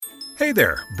Hey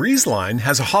there, BreezeLine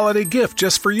has a holiday gift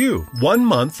just for you. 1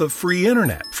 month of free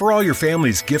internet for all your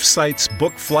family's gift sites,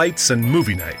 book flights, and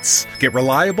movie nights. Get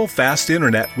reliable, fast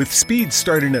internet with speeds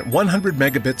starting at 100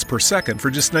 megabits per second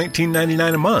for just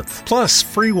 $19.99 a month. Plus,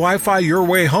 free Wi-Fi your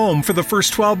way home for the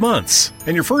first 12 months.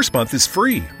 And your first month is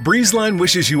free. BreezeLine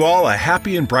wishes you all a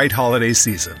happy and bright holiday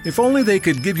season. If only they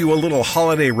could give you a little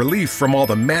holiday relief from all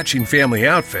the matching family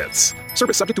outfits.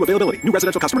 Service subject to availability. New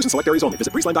residential customers in select areas only.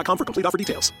 Visit breezeline.com for complete offer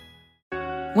details.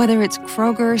 Whether it's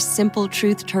Kroger Simple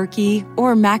Truth Turkey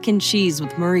or mac and cheese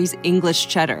with Murray's English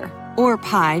Cheddar or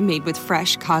pie made with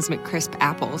fresh Cosmic Crisp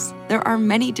apples, there are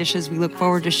many dishes we look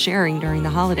forward to sharing during the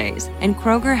holidays. And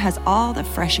Kroger has all the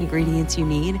fresh ingredients you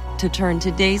need to turn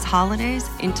today's holidays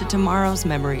into tomorrow's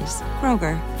memories.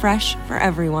 Kroger, fresh for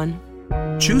everyone.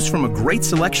 Choose from a great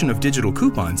selection of digital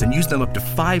coupons and use them up to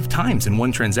 5 times in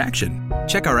one transaction.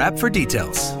 Check our app for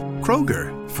details.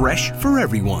 Kroger, fresh for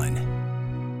everyone.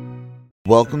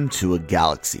 Welcome to a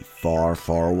galaxy far,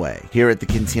 far away. Here at the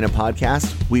Cantina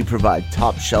Podcast, we provide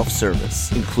top shelf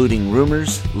service, including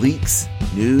rumors, leaks,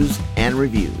 news, and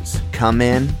reviews. Come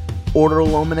in, order a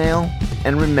Loman Ale,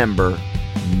 and remember,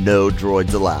 no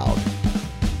droids allowed.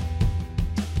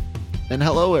 And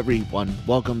hello, everyone.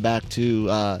 Welcome back to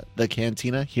the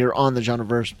Cantina here on the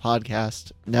Genreverse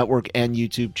Podcast Network and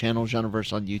YouTube channel,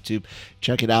 Genreverse on YouTube.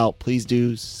 Check it out. Please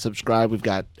do subscribe. We've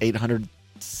got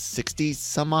 860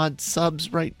 some odd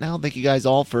subs right now. Thank you guys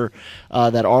all for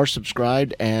that are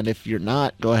subscribed. And if you're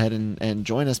not, go ahead and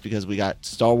join us, because we got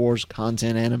Star Wars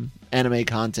content, anime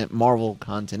content, Marvel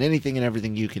content, anything and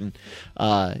everything you can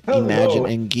imagine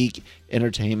in geek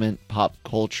entertainment, pop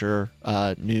culture,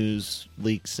 news,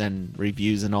 leaks, and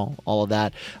reviews, and all of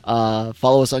that.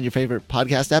 Follow us on your favorite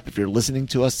podcast app if you're listening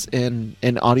to us in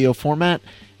audio format.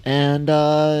 And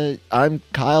I'm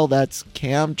Kyle. That's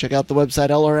Cam. Check out the website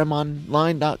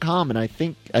lrmonline.com. And I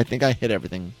think I hit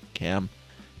everything. Cam,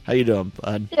 how you doing,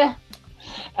 bud? Yeah,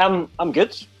 I'm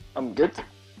good.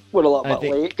 We're a little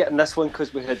bit late getting this one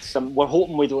because we had some. We're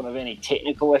hoping we don't have any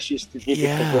technical issues today,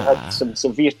 because we had some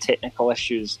severe technical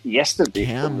issues yesterday.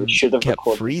 Cam we should have kept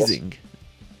freezing.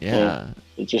 This. Yeah.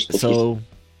 So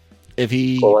if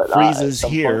he freezes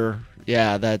here,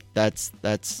 that's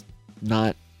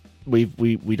not. We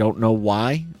don't know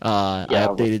why. I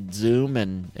updated Zoom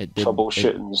and it did.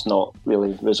 Troubleshooting's not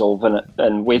really resolving it,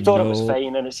 and we thought it was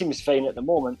fine, and it seems fine at the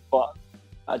moment. But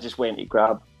I just went to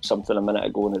grab something a minute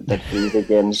ago and it did freeze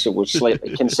again, so we're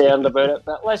slightly concerned about it.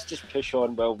 But let's just push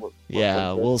on.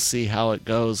 We'll see how it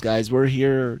goes, guys. We're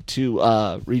here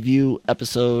to review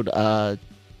episode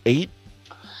 8.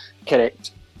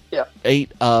 Correct. Yeah.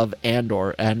 8 of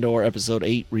Andor. Andor episode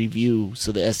 8 review,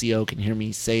 so the SEO can hear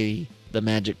me say the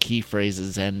magic key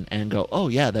phrases and go, oh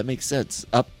yeah, that makes sense.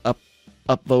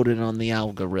 Upvoted on the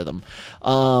algorithm.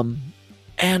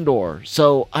 Andor.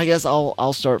 So I guess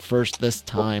I'll start first this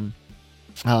time.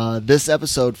 This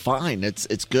episode, fine.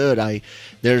 It's good.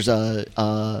 There's a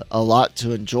lot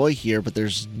to enjoy here, but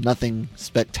there's nothing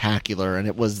spectacular. And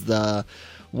it was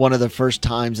one of the first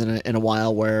times in a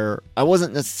while where I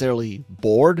wasn't necessarily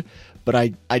bored, but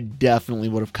I definitely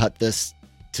would have cut this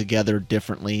together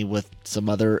differently with some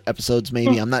other episodes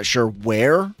maybe. I'm not sure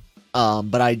where,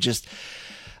 but I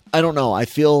don't know. I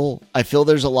feel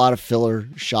there's a lot of filler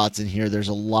shots in here. There's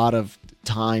a lot of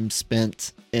time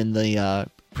spent in the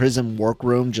prison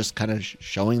workroom, just kind of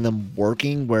showing them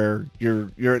working, where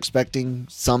you're expecting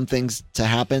some things to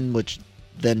happen which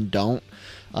then don't.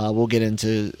 We'll get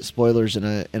into spoilers in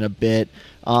a bit.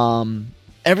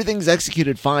 Everything's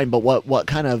executed fine, but what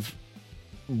kind of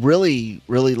really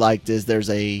liked is there's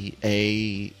a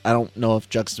I don't know if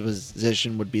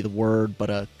juxtaposition would be the word, but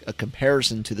a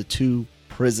comparison to the two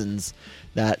prisons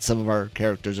that some of our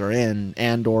characters are in.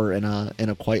 Andor in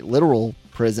a quite literal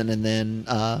prison, and then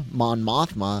Mon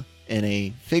Mothma in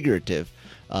a figurative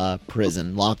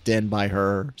prison, locked in by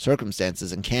her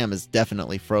circumstances. And Cam is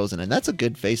definitely frozen, and that's a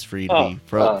good face for you to be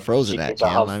frozen at,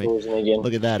 Cam. I mean,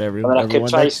 look at that, everyone.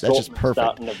 That's just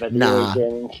perfect. Nah,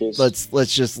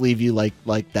 let's just leave you like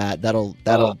that.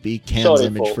 That'll be Cam's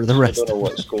image for the rest. I don't know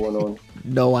what's going on.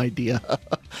 No idea.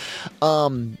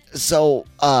 So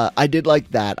I did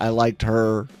like that. I liked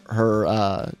her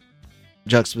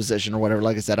juxtaposition or whatever.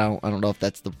 Like I said, I don't know if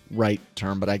that's the right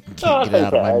term, but I can't get it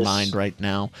out of my mind right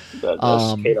now. That's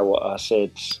kind of what I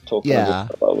said talking about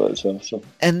it as well. So.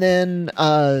 And then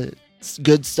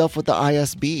good stuff with the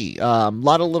ISB. A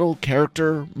lot of little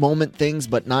character moment things,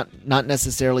 but not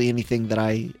necessarily anything that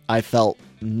I felt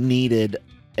needed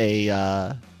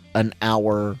an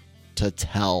hour to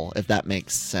tell, if that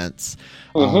makes sense.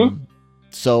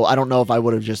 So I don't know if I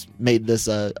would have just made this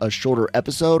a shorter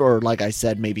episode, or like I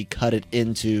said, maybe cut it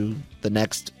into the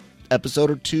next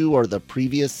episode or two, or the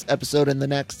previous episode and the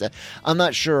next. I'm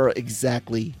not sure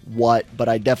exactly what, but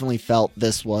I definitely felt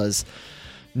this was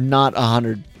not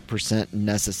 100%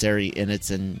 necessary in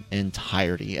its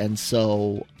entirety, and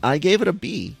so I gave it a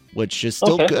B, which is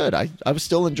still good. I was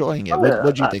still enjoying it.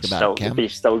 What do you think about it, Cam? Be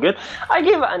still good. I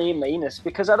gave it an A-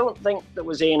 because I don't think there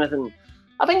was anything.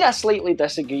 I think I slightly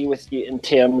disagree with you in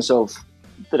terms of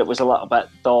that it was a little bit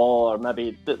dull, or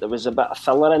maybe that there was a bit of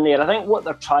filler in there. I think what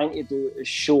they're trying to do is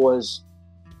show us.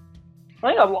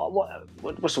 I think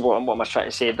what am I trying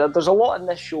to say? There's a lot in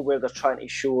this show where they're trying to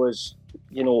show us,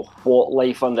 what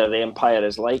life under the Empire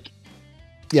is like.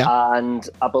 Yeah. And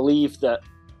I believe that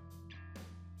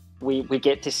we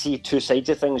get to see two sides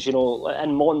of things, in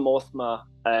Mon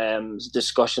Mothma's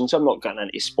discussions. I'm not getting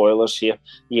into spoilers here.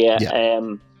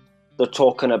 They're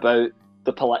talking about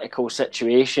the political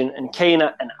situation, and kind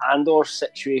of in Andor's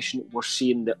situation, we're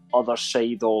seeing the other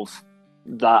side of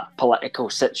that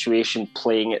political situation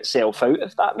playing itself out,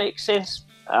 if that makes sense.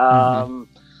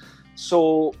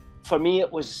 So for me,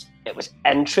 it was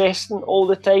interesting all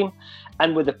the time,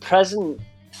 and with the prison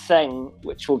thing,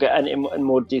 which we'll get into in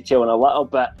more detail in a little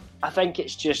bit, I think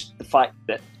it's just the fact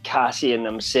that Cassian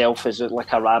himself is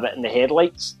like a rabbit in the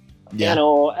headlights,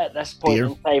 at this point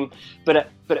in time. But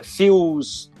it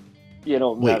feels,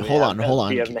 wait, hold on.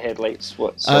 Deer in the headlights.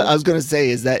 I was going to say,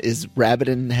 is rabbit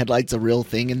in headlights a real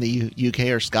thing in the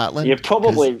UK or Scotland? You're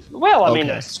probably I mean,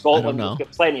 in Scotland we've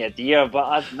got plenty of deer, but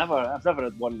I've never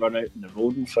had one run out in the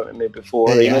road in front of me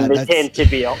before. They tend to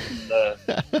be up in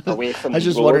the away from. I was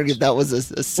just roads. Wondering if that was a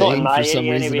saying for some reason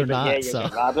anyway, or not. Yeah, you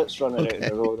get rabbits running out in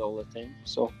the road all the time.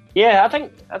 So yeah, I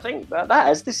think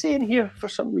that is the saying here. For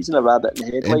some reason, a rabbit in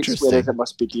the headlights, whereas it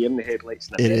must be deer in the headlights.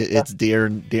 It's deer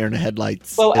in the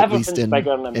headlights. Well, at least everything's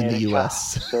bigger in the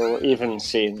US. So even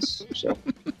sayings. So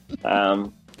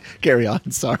carry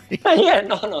on. Sorry. Yeah,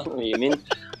 no, what you mean.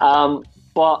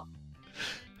 But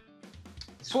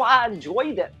so I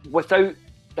enjoyed it without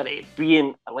that it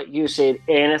being, like you said,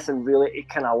 anything really to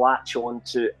kind of latch on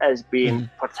to as being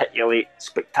particularly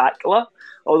spectacular.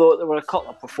 Although there were a couple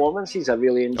of performances I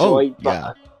really enjoyed, but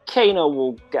I kind of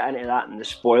will get into that in the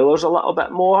spoilers a little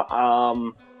bit more.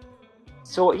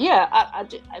 So yeah,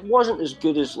 it wasn't as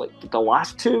good as like the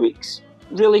last 2 weeks,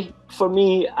 really, for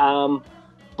me.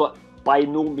 But by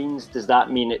no means does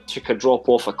that mean it took a drop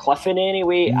off a cliff in any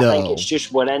way. No. I think it's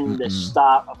just we're in the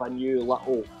start of a new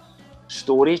little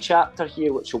story chapter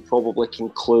here, which will probably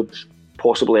conclude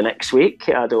possibly next week.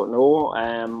 I don't know,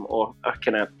 or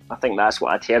kind of. I think that's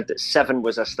what I'd heard. That 7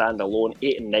 was a standalone,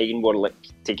 8 and 9 were like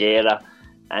together,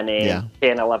 and then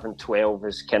 10, 11, 12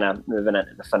 is kind of moving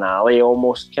into the finale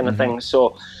almost kind of thing.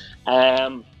 So,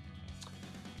 so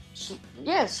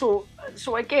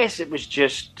I guess it was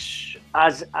just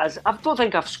as I don't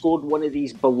think I've scored one of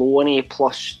these below an A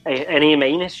plus, an A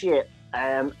minus yet,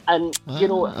 and I'm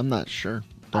not sure.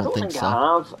 I don't think so.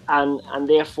 I have, and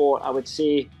therefore I would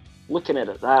say, looking at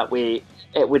it that way,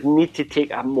 it would need to take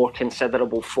a more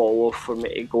considerable fall off for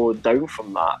me to go down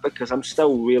from that, because I'm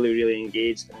still really, really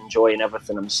engaged and enjoying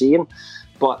everything I'm seeing.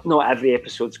 But not every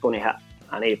episode's going to hit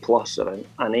an A plus or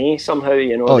an A somehow,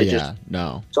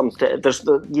 no.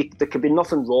 There could be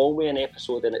nothing wrong with an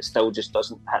episode, and it still just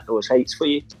doesn't hit those heights for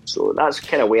you. So that's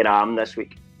kind of where I am this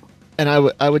week. And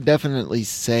I would definitely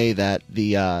say that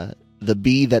the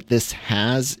B that this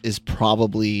has is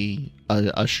probably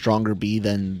a stronger B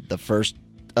than the first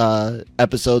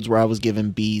episodes where I was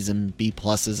given B's and B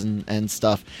pluses and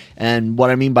stuff. And what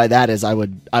I mean by that is I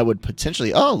would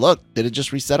potentially, oh look, did it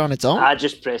just reset on its own? I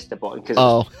just pressed the button because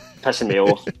it's pissing me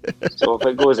off. So if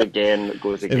it goes again, it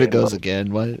goes again. If it goes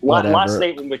again, whatever. Last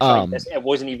night when we tried this, it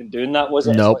wasn't even doing that, was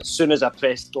it? Nope. So as soon as I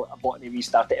pressed a button to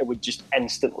restart it, it would just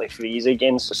instantly freeze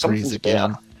again. So something's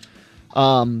better.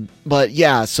 But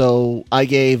yeah, so I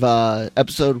gave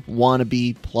episode 1 a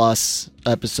B plus,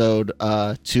 episode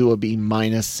 2 a B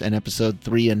minus, and episode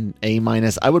 3 an A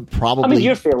minus. I would probably, I mean,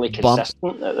 you're fairly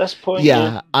consistent at this point.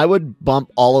 Yeah, I would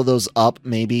bump all of those up,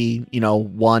 maybe,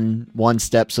 one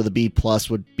step, so the B plus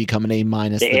would become an A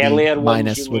minus. The earlier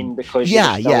minus would, because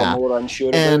you're more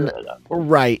unsure and about it at that point.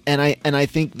 Right, and I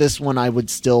think this one I would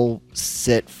still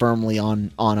sit firmly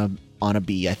on a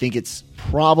B. I think it's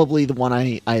probably the one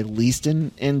I least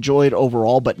enjoyed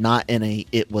overall, but not in a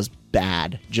it was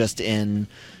bad. Just in,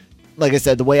 like I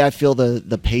said, the way I feel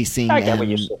the pacing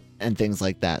and things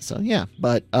like that. So yeah,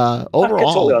 but overall, I can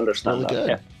totally understand really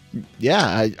that. Good.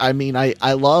 Yeah, I mean,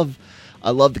 I love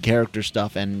the character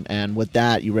stuff, and with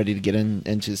that, you ready to get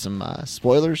into some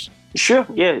spoilers? Sure,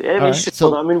 yeah. I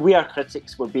mean, we are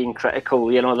critics. We're being critical.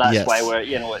 That's why we're.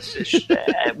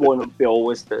 It won't be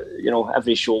always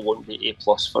every show won't be A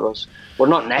plus for us. We're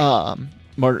not Nick.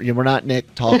 we're not,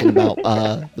 Nick, talking about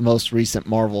the most recent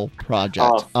Marvel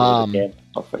project. I'll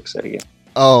fix it again.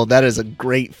 Oh, that is a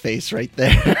great face right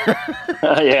there.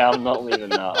 Yeah, I'm not leaving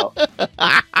that up.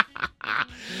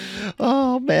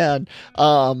 Oh man.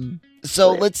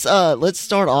 So let's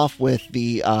start off with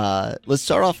the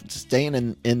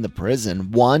staying in the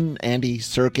prison. One, Andy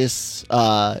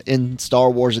Serkis in Star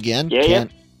Wars again.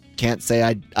 Can't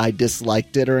say I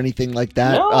disliked it or anything like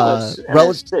that. No,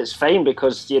 it's fine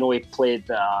because he played.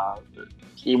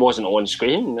 He wasn't on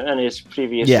screen in his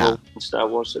previous role in Star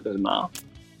Wars. So it doesn't matter.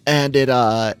 And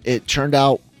it turned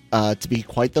out to be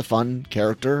quite the fun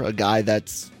character. A guy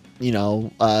that's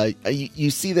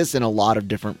you see this in a lot of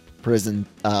different prison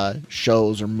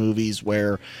shows or movies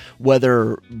where,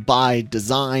 whether by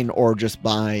design or just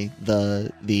by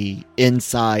the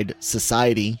inside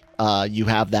society, you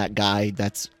have that guy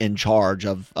that's in charge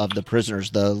of the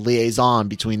prisoners, the liaison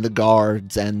between the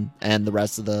guards and the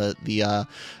rest of the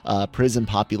prison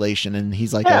population, and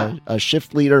he's like a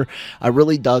shift leader. I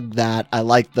really dug that. I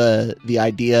like the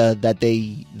idea that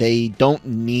they don't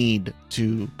need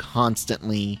to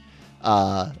constantly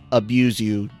abuse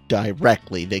you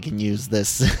directly. They can use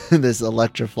this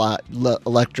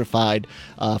electrified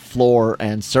floor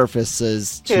and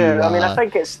surfaces to I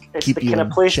think it's the kind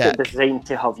of place that's designed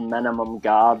to have minimum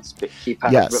guards but keep a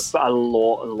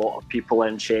lot of people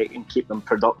in check and keep them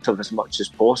productive as much as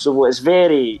possible. It's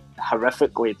very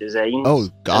horrifically designed. Oh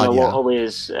God, in a lot of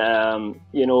ways.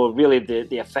 Really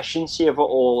the efficiency of it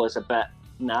all is a bit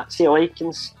Nazi-like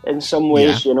in some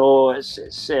ways.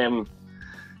 It's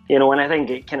and I think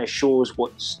it kind of shows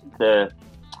what's the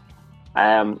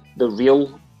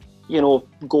real,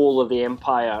 goal of the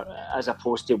Empire as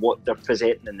opposed to what they're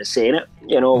presenting in the Senate,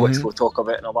 which we'll talk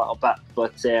about in a little bit.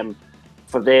 But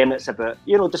for them, it's about,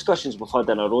 discussions we've had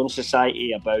in our own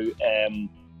society about,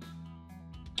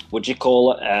 what do you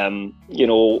call it,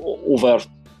 over,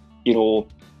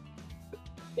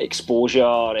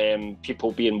 exposure,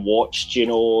 people being watched,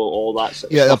 all that sort of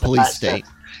stuff. Yeah, the police state.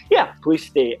 Police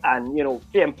state, and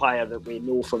the Empire that we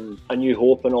know from A New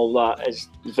Hope and all that is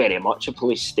very much a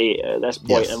police state at this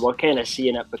point, and we're kind of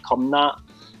seeing it become that.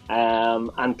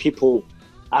 And people,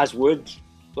 as would,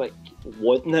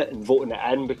 wanting it and voting it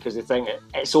in because they think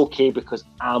it's okay because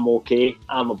I'm okay,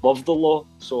 I'm above the law,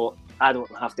 so I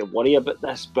don't have to worry about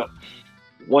this. But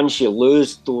once you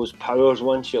lose those powers,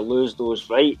 once you lose those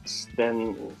rights,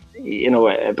 then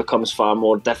it becomes far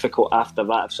more difficult after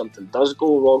that if something does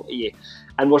go wrong to you.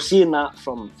 And we're seeing that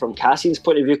from Cassian's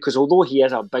point of view, because although he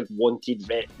is a big wanted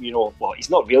he's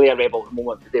not really a rebel at the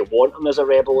moment, but they want him as a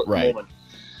rebel at the moment.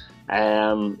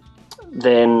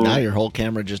 Then now your whole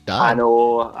camera just died. I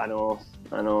know. I don't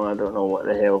know what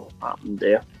the hell happened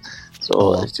there.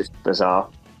 So it's just bizarre.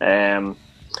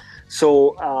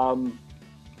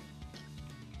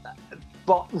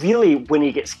 But really, when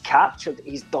he gets captured,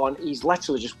 he's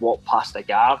literally just walked past a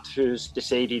guard who's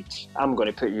decided, I'm going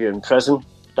to put you in prison.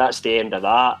 That's the end of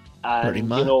that. And, pretty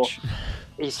much.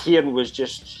 His hearing was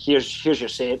just, here's your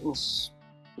sentence,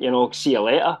 see you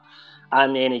later.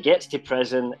 And then he gets to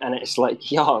prison and it's like,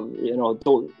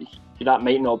 that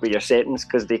might not be your sentence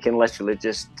because they can literally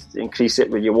just increase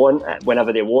it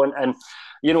whenever they want. And,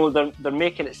 they're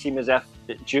making it seem as if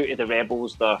due to the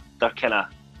rebels, they're kind of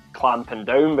clamping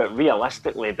down, but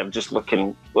realistically they're just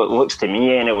looking, well, it looks to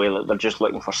me anyway, like they're just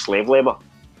looking for slave labour.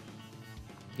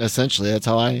 Essentially, that's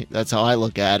how I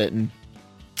look at it, and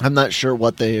I'm not sure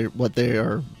what they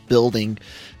are building.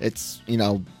 It's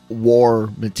war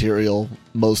material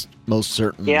most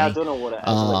certainly. Yeah, I don't know what it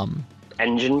is.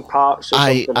 Engine parts. Or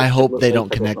I hope they don't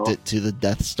connect it to the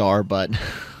Death Star, but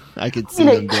I could see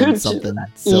them doing something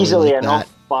easily like enough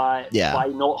that.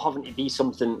 By not having to be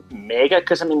something mega,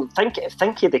 because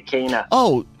think of the kind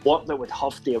of work that would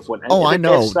have to have went into I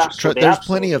know. There's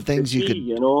plenty plenty of things you could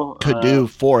do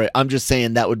for it. I'm just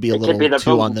saying that would be a little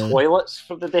too on the toilets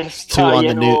for the Death Star.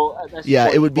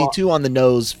 It would be too on the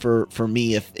nose for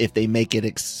me if they make it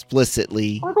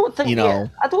explicitly. I don't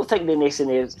think they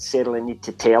necessarily need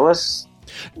to tell us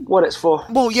what it's for.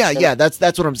 Well,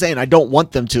 that's what I'm saying. I don't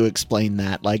want them to explain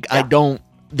that. I don't.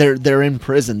 They're in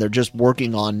prison. They're just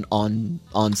working on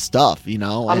stuff,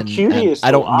 I'm curious.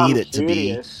 I don't need it to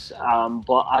be.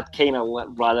 But I'd kind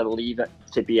of rather leave it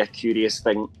to be a curious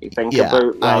thing to think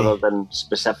about rather than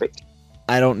specific.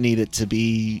 I don't need it to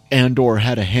be Andor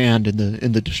had a hand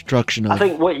in the destruction of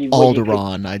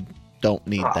Alderaan. I don't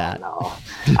need that. No.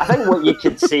 I think what you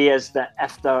could say is that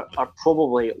if there are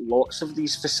probably lots of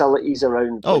these facilities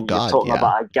around, you're talking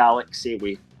about a galaxy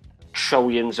with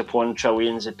trillions upon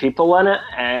trillions of people in it,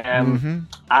 and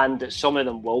that some of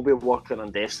them will be working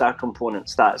on Death Star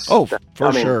components.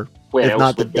 For sure. Where if else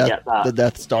not would they get that? The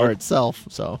Death Star itself.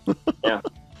 So yeah.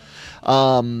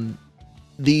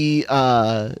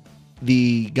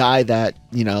 The guy that,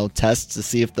 tests to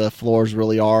see if the floors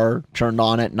really are turned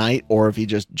on at night or if he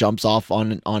just jumps off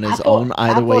on his own.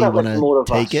 Either way you want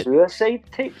to take it. Suicide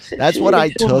type situation. That's what I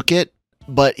took it,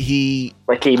 but he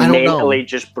mentally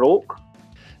just broke.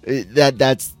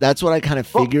 That's what I kind of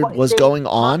figured was going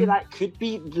on. That could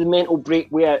be the mental break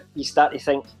where you start to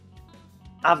think,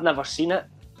 I've never seen it.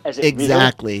 Is it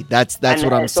exactly real? That's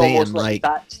what I'm saying. Like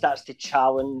that starts to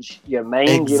challenge your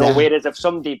mind. Whereas if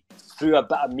somebody threw a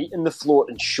bit of meat in the floor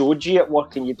and showed you it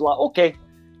working, you'd be like, okay,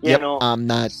 I'm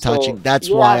not touching. That's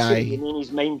why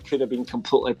his mind could have been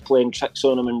completely playing tricks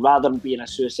on him, and rather than being a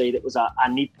suicide, it was I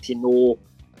need to know,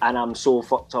 and I'm so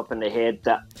fucked up in the head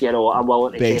that I'm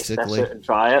willing to test this out and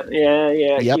try it.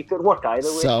 Yeah. You could work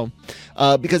either way. So,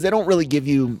 because they don't really give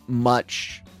you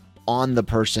much on the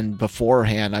person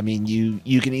beforehand. I mean,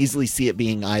 you can easily see it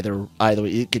being either way.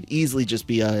 It could easily just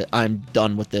be I'm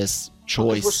done with this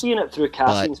choice. We're seeing it through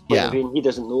Cassian's point of view, and he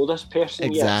doesn't know this person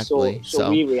exactly. yet. So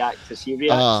we react as he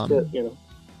reacts to it,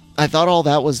 I thought all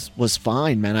that was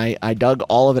fine, man. I dug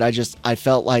all of it. I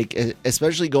felt like,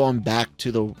 especially going back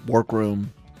to the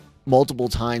workroom multiple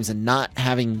times and not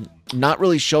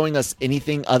really showing us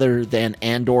anything other than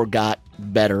Andor got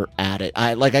better at it.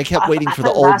 I kept waiting for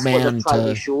the old man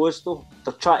to show us, though.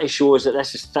 They're trying to show us that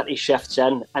this is 30 shifts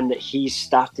in and that he's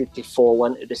started to fall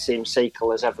into the same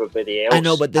cycle as everybody else. I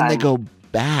know, but then they go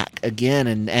back again,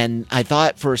 and I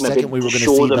thought for a second we were going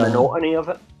to see the monotony of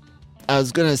it. I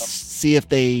was going to see if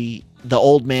the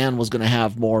old man was going to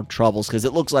have more troubles, because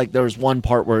it looks like there was one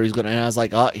part where he's going to, and I was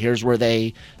like, oh, here's where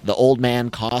the old man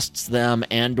costs them.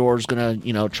 Andor's going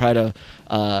to, try to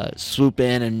swoop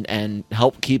in and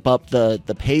help keep up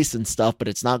the pace and stuff, but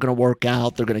it's not going to work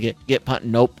out. They're going to get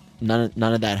punted. Nope. None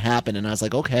of that happened. And I was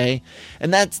like, okay.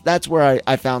 And that's where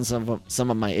I found some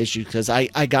of my issues, because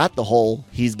I got the whole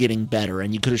he's getting better,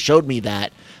 and you could have showed me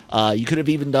that. You could have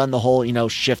even done the whole,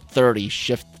 shift 30,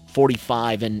 shift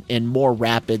 45 in more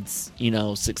rapid,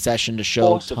 succession to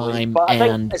show time but I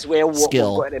and think as well, what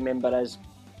skill. We've got to remember is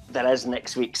there is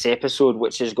next week's episode,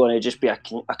 which is going to just be a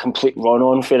complete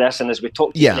run-on for this. And as we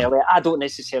talked about earlier, I don't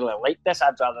necessarily like this.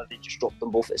 I'd rather they just drop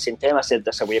them both at the same time. I said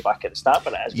this way back at the start,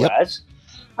 but it is what it is.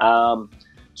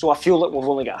 So I feel like we've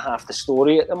only got half the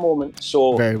story at the moment.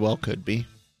 So very well could be.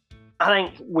 I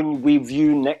think when we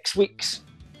view next week's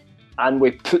and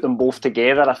we put them both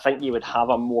together, I think you would have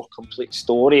a more complete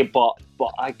story. But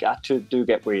I do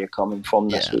get where you're coming from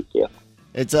this week. Yeah,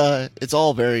 it's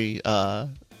all very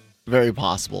very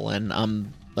possible,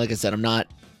 and like I said, I'm not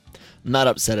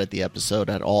upset at the episode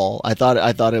at all. I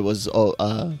thought it was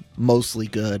mostly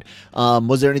good.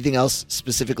 Was there anything else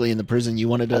specifically in the prison you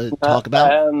wanted to talk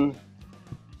about?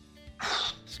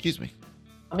 Excuse me.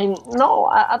 I mean, no,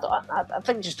 I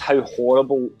think just how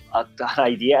horrible an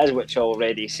idea is, which I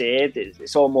already said.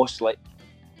 It's almost like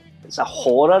it's a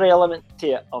horror element to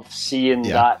it, of seeing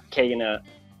that kind of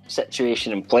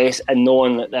situation in place and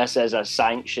knowing that this is a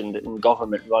sanctioned and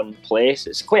government-run place.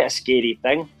 It's quite a scary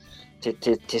thing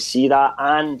to see that,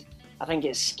 and I think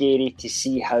it's scary to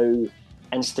see how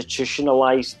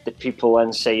institutionalized the people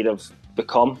inside have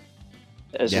become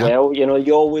as well.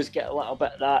 You always get a little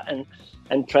bit of that in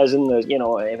prison. There's,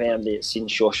 if anybody that's seen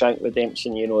Shawshank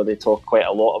Redemption, they talk quite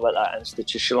a lot about that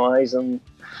institutionalizing.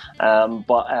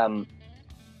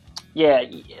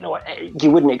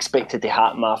 You wouldn't expect it to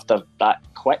happen after that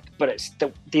quick, but it's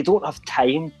still, they don't have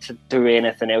time to do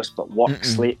anything else but work,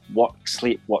 sleep, work,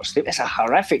 sleep, work, sleep. It's a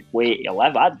horrific way to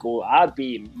live. I would go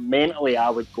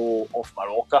off my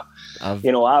rocker. I've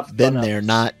been there,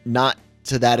 not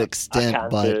to that extent,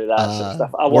 but do that sort of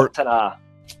stuff. I worked in a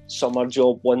summer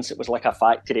job once. It was like a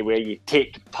factory where you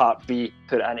take part B,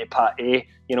 put it into part A.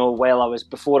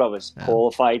 Before I was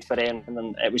qualified for anything,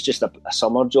 and it was just a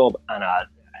summer job, and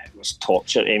it was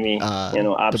torture to me.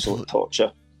 Absolute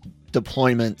torture.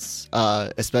 Deployments,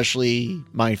 especially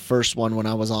my first one when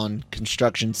I was on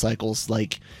construction cycles,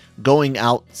 like going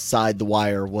outside the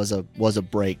wire was a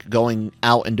break. Going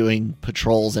out and doing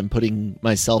patrols and putting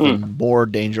myself in more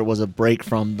danger was a break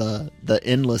from the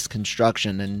endless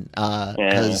construction. And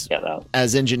because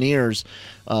as engineers,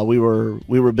 we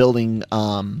were building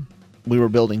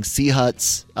C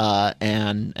huts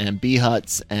and B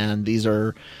huts, and these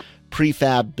are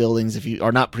prefab buildings. If you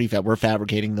are not prefab, we're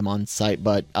fabricating them on site,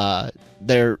 but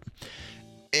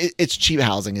it's cheap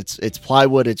housing. It's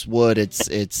plywood, it's wood,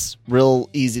 it's real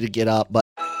easy to get up. But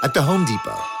at the Home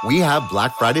Depot, we have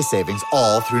Black Friday savings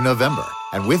all through November.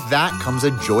 And with that comes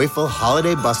a joyful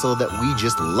holiday bustle that we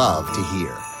just love to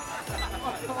hear.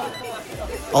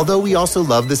 Although we also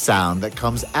love the sound that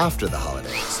comes after the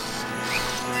holidays,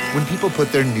 when people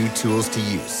put their new tools to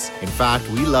use. In fact,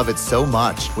 we love it so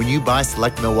much. When you buy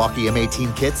select Milwaukee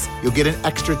M18 kits, you'll get an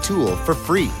extra tool for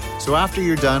free. So after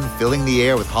you're done filling the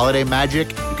air with holiday magic,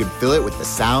 you can fill it with the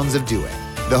sounds of doing.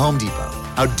 The Home Depot.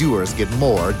 How doers get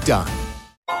more done.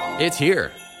 It's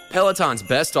here. Peloton's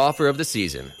best offer of the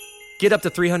season. Get up to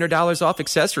 $300 off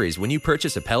accessories when you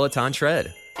purchase a Peloton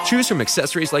tread. Choose from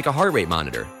accessories like a heart rate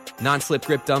monitor, non-slip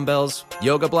grip dumbbells,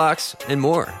 yoga blocks, and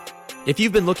more. If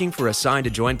you've been looking for a sign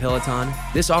to join Peloton,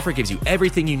 this offer gives you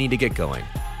everything you need to get going.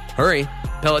 Hurry!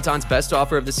 Peloton's best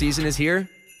offer of the season is here,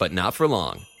 but not for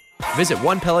long. Visit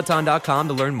onepeloton.com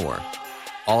to learn more.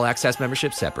 All access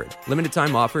membership separate. Limited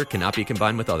time offer cannot be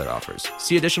combined with other offers.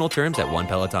 See additional terms at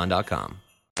onepeloton.com.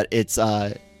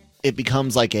 It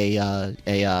becomes like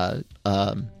a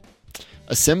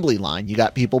assembly line. You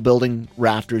got people building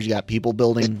rafters, you got people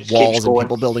building walls, and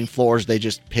people building floors. They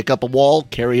just pick up a wall,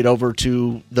 carry it over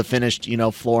to the finished,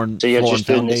 floor and so you're floor just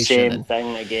and doing the foundation. same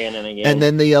thing again and again. And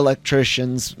then the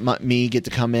electricians, me, get to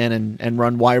come in and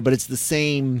run wire, but it's the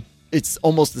same. It's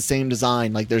almost the same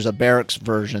design. Like there's a barracks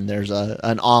version, there's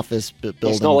an office building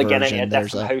version. It's not like getting a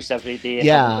different house every day.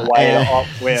 Yeah, wire up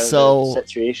where so the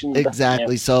situation.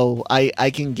 Exactly. Yeah. So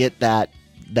I can get that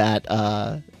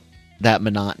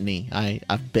monotony.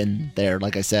 I've been there,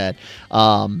 like I said.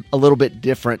 A little bit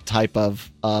different type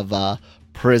of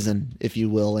prison, if you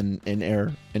will, in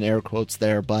air quotes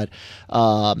there. But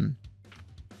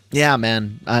yeah,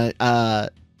 man.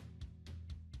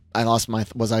 I lost my.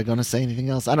 Was I going to say anything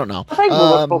else? I don't know. I think we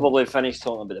were probably finished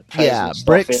talking about the prison. Yeah, stuff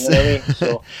Bricks, anyway,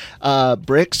 so.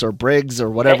 Bricks or Briggs or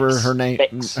whatever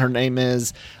Bix, her name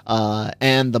is,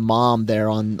 and the mom there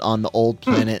on the old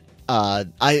planet.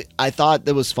 I thought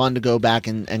it was fun to go back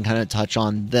and kind of touch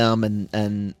on them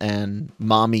and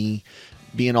mommy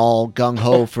being all gung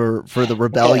ho for the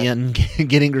rebellion,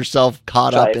 getting herself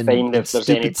caught up in if there's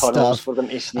any stupid tunnels stuff. for them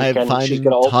to sneak in. Finding She's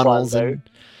got it all tunnels planned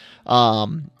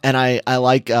and I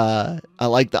like the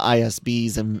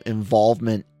ISB's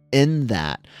involvement in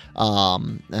that.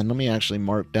 And let me actually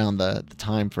mark down the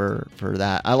time for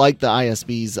that. I like the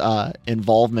ISB's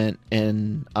involvement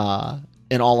in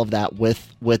all of that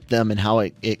with them and how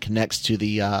it connects to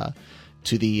the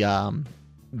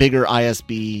bigger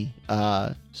ISB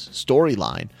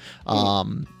storyline.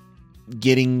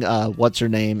 Getting what's her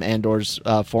name, Andor's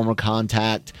former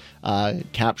contact,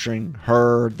 capturing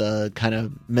her, the kind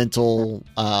of mental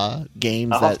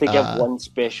games. I have to give one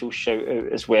special shout out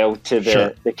as well to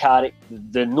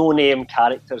the no-name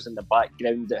characters in the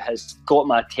background that has got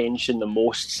my attention the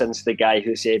most since the guy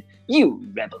who said "You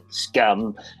rebel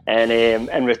scum" and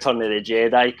in Return of the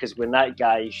Jedi, because when that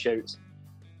guy shouts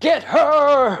 "Get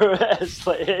her!" it's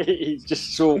like he's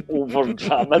just so over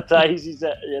dramatizes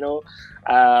it,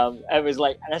 It was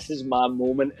like, this is my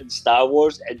moment in Star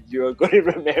Wars, and you're going to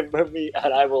remember me,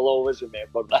 and I will always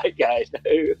remember that guy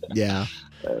now. Yeah.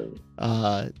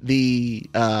 The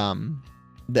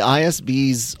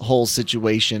ISB's whole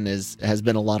situation has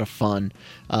been a lot of fun.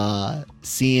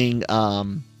 Seeing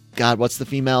God, what's the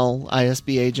female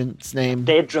ISB agent's name?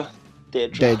 Daedra.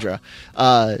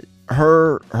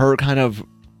 Her kind of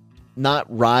not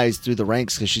rise through the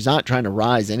ranks, because she's not trying to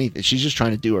rise anything. She's just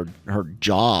trying to do her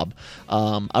job.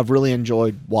 I've really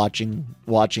enjoyed watching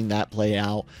that play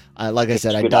out. Like I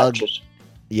said,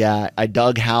 I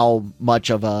dug how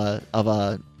much of a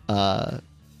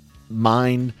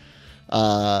mind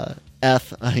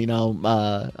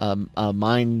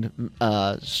mind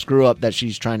screw up that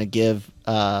she's trying to give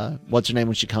what's her name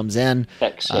when she comes in.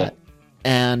 What'd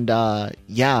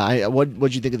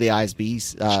you think of the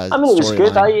ISB's I mean, it was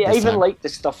good. I even time? liked the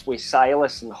stuff with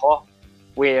Silas and Hawk,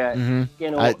 where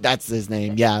that's his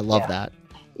name. Yeah, I love that.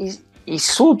 He's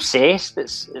so obsessed.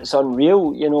 It's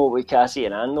unreal. With Cassie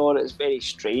and Andor, it's very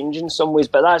strange in some ways.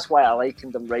 But that's why I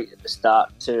likened him right at the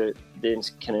start to the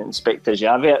kind of Inspector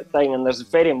Javert thing. And there's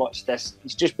very much this.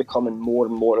 He's just becoming more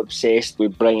and more obsessed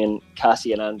with bringing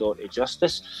Cassie and Andor to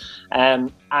justice.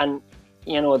 And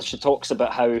she talks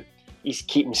about how he's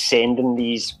keeping sending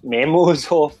these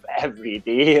memos off every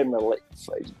day, and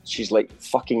she's like,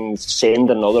 fucking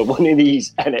send another one of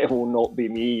these, and it will not be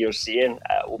me you're seeing.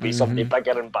 It will be somebody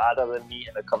bigger and badder than me,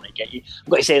 and I'll come to get you.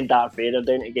 I'm going to send Darth Vader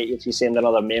down to get you if you send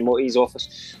another memo to his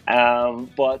office.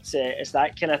 But it's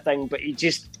that kind of thing, but he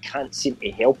just can't seem to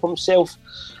help himself,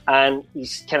 and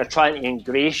he's kind of trying to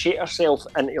ingratiate herself,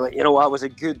 and I was a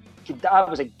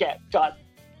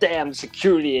goddamn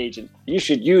security agent. You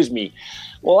should use me.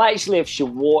 Well, actually, if she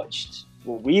watched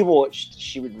what we watched,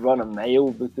 she would run a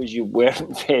mile because you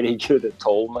weren't very good at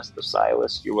all, Mr.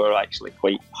 Silas. You were actually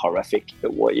quite horrific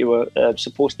at what you were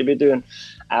supposed to be doing.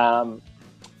 But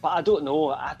I don't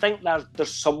know. I think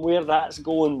there's somewhere that's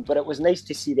going, but it was nice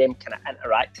to see them kind of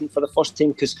interacting for the first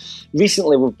time, because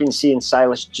recently we've been seeing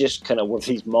Silas just kind of with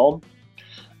his mom.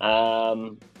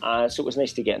 So it was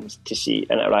nice to get him to see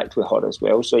interact with her as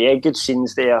well. So yeah, good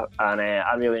scenes there, and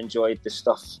I really enjoyed the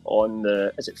stuff on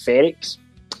is it Ferrex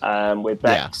with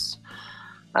Bex.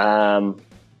 Yeah,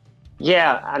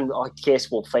 and I guess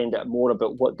we'll find out more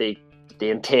about what the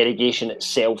interrogation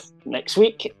itself next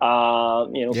week,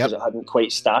 because it hadn't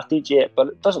quite started yet, but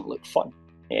it doesn't look fun.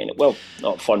 And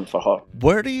not fun for her.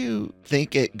 Where do you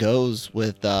think it goes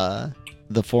with the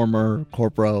former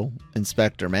Corporal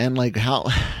Inspector, man? Like, how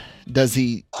does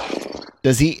he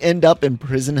end up in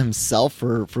prison himself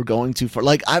for going too far?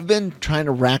 Like, I've been trying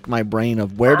to rack my brain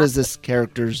of where does this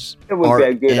character's arc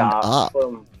end up?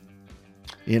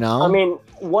 You know? I mean,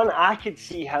 I could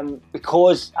see him,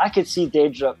 because I could see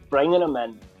Dedra bringing him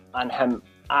in and him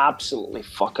absolutely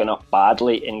fucking up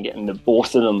badly and getting the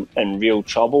both of them in real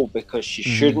trouble, because she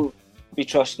shouldn't be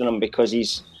trusting him, because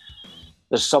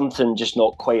there's something just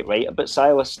not quite right about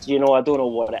Silas. I don't know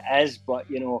what it is, but,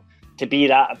 to be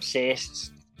that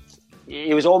obsessed,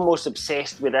 he was almost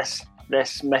obsessed with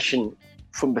this mission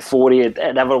from before it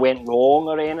ever went wrong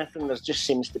or anything. There just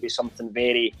seems to be something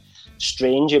very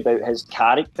strange about his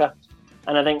character.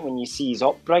 And I think when you see his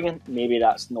upbringing, maybe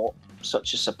that's not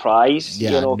such a surprise,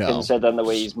 considering the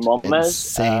way his mum is.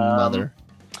 Insane mother.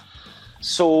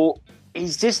 So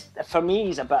he's just, for me,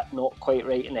 he's a bit not quite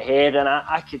right in the head, and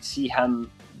I could see him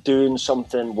doing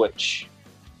something which,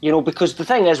 because the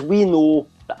thing is, we know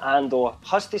that Andor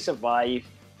has to survive.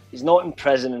 He's not in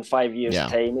prison in 5 years'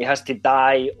 time. He has to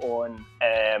die on,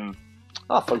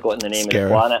 I've forgotten the name of the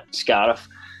planet, Scarif.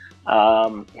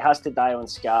 He has to die on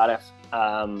Scarif.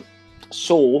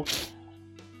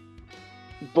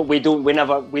 But we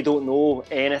don't know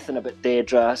anything about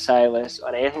Dedra, Silas,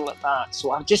 or anything like that.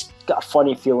 So I've just got a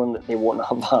funny feeling that they won't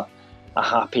have a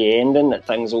happy ending, that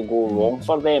things will go wrong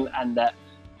for them, and that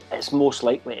it's most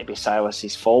likely to be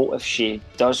Silas's fault. If she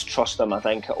does trust him, I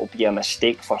think it'll be a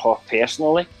mistake for her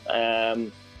personally.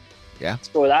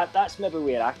 So that's maybe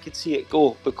where I could see it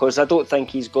go, because I don't think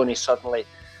he's going to suddenly,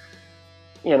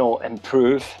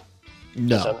 improve.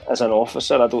 No. As an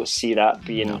officer, I don't see that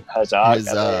being his arc.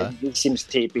 He seems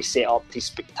to be set up to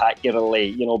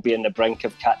spectacularly, be on the brink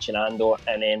of catching Andor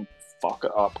and then fuck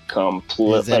it up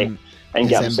completely and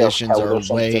get himself killed or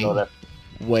something.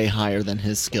 Way higher than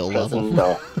his skill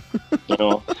level.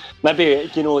 Maybe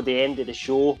the end of the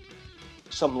show,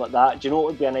 something like that. Do you know what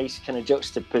would be a nice kind of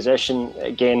juxtaposition?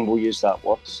 Again, we'll use that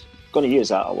word. Going to use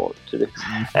that a lot to do.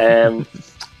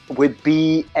 Would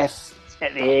be if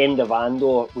at the end of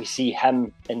Andor we see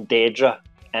him and Dedra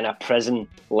in a prison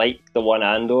like the one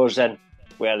Andor's in,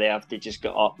 where they have to just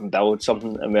get up and build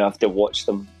something, and we have to watch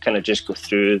them kind of just go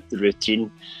through the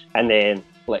routine, and then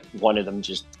like one of them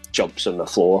just jumps on the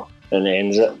floor and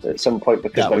ends it at some point,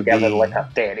 because they're given like a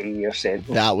 30-year sentence.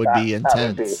 That would be intense. That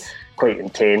would be quite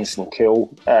intense and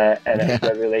cool, and it'd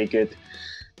be really good.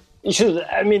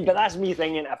 But that's me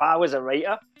thinking, if I was a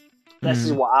writer, this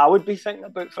is what I would be thinking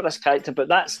about for this character. But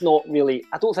that's not really,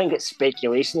 I don't think it's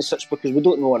speculation as such, because we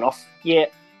don't know enough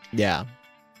yet to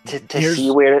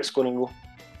see where it's going to go.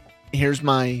 Here's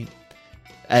my,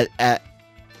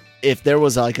 if there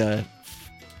was like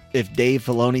if Dave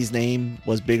Filoni's name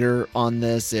was bigger on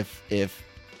this, if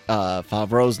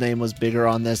Favreau's name was bigger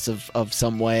on this of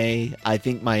some way, I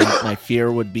think my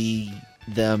fear would be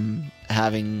them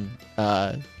having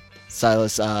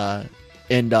Silas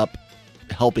end up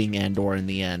helping Andor in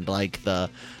the end, like a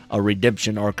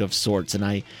redemption arc of sorts. And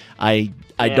I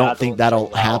don't think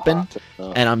that'll happen.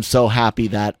 And I'm so happy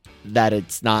that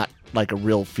it's not like a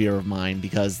real fear of mine,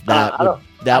 because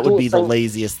that would be the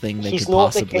laziest thing they could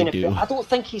possibly do. I don't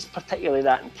think he's particularly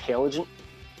that intelligent,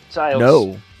 Giles.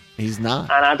 No, he's not.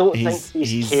 And I don't think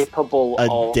he's capable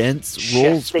of dense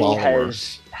rules follower.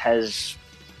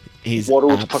 His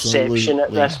world perception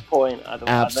at this point.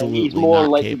 I think he's more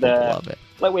like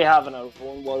like we have in our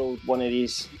own world, one of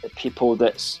these people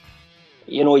that's,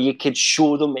 you could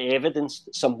show them evidence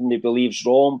that something they believe's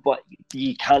wrong, but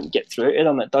you can't get through to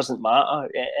them. It doesn't matter.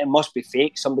 It must be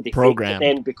fake. Somebody programmed faked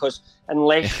it then, because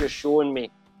unless you're showing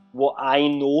me what I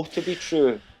know to be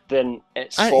true, then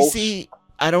it's false. See,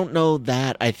 I don't know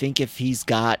that. I think if he's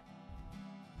got,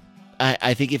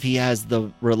 I think if he has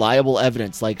the reliable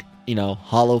evidence, like,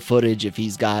 hollow footage, if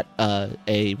he's got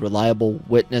a reliable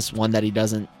witness, one that he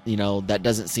doesn't, that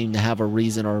doesn't seem to have a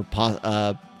reason or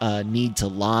need to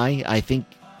lie, I think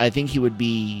he would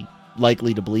be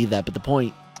likely to believe that. But the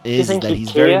point you is think that he'd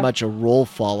he's care? very much a rule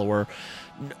follower.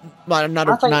 Not I think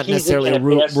he's the necessarily kind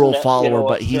a of rule person that, follower,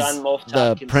 but if he's Grand Moff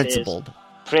the Tarkin principled. says,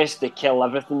 press the kill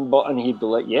everything button, he'd be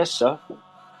like, yes, sir.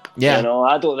 Yeah. You know,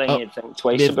 I don't think he'd think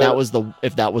twice If about it.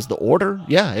 If that was the order,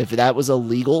 yeah. If that was a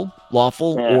legal,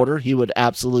 lawful order, he would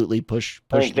absolutely push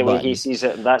I think the way button. he sees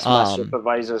it, that's my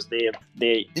supervisors. They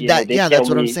that's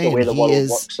what I'm saying. The way the He world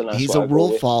is works, and that's he's what a I go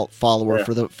rule with. follower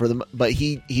for the but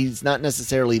he's not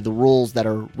necessarily the rules that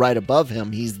are right above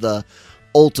him. He's the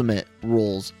ultimate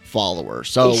rules follower.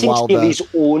 So he seems while to have his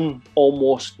own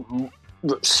almost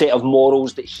set of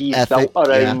morals that he's ethic, built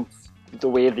around the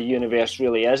way the universe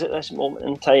really is at this moment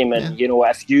in time, and you know,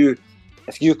 if you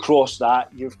cross that,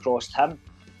 you've crossed him.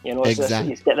 You know, exactly.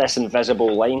 He's got this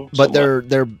invisible line. But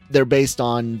they're based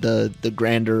on the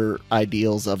grander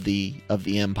ideals of the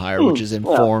Empire, which is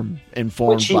informed by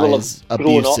his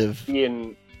abusive,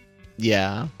 being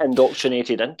yeah,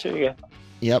 indoctrinated into. Yeah.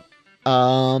 Yep.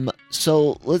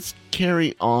 So let's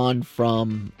carry on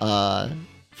from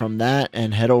that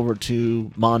and head over to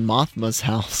Mon Mothma's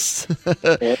house,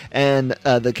 and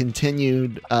the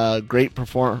continued great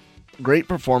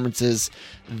performances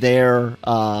there.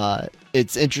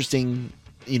 It's interesting,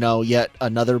 you know, yet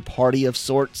another party of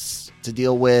sorts to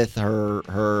deal with. Her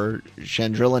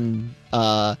Chandrillan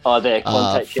the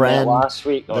contact friend last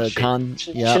week. Or she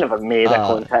shouldn't have made a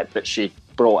contact, but she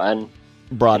brought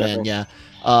in. Yeah.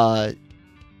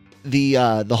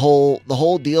 The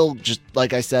whole deal, just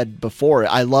like I said before,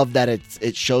 I love that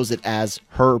it shows it as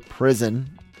her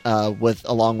prison,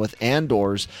 along with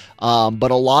Andor's,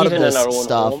 but a lot even of this in her own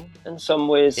stuff home, in some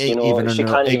ways, you know, she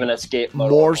can't even escape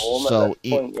more home so, at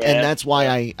this point. and that's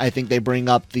why I think they bring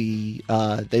up the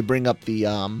thing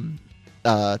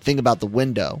about the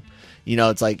window. You know,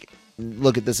 it's like,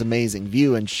 look at this amazing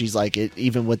view, and she's like,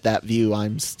 even with that view,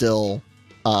 I'm still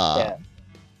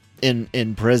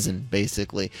in prison,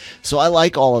 basically. So I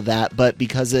like all of that, but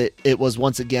because it was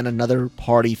once again another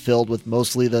party filled with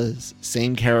mostly the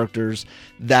same characters,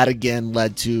 that again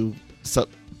led to some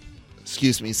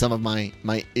of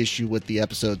my issue with the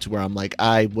episode, to where I'm like,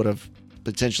 I would have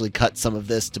potentially cut some of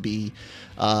this to be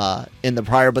in the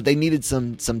prior, but they needed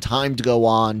some time to go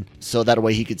on, so that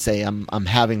way he could say, I'm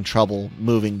having trouble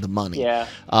moving the money.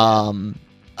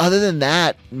 Other than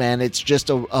that, man, it's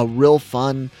just a real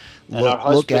fun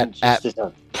look at is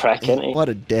a prick, isn't he? What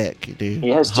a dick, dude.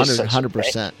 He is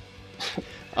 100%.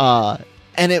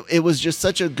 And it was just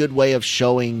such a good way of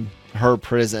showing her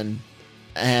prison,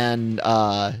 and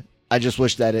I just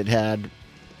wish that it had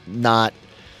not,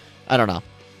 I don't know,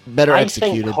 better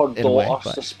executed. I think her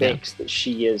daughter suspects that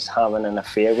she is having an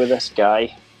affair with this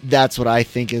guy. That's what I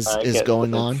think is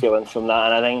going on. Feeling from that,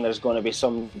 and I think there's going to be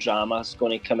some drama that's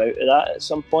going to come out of that at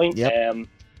some point.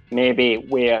 Maybe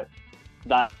where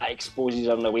that exposes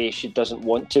her in a way she doesn't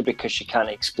want to, because she can't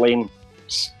explain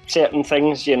certain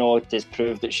things, you know, to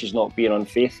prove that she's not being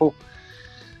unfaithful.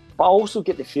 But I also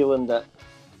get the feeling that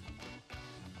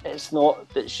it's not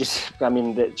that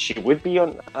that she would be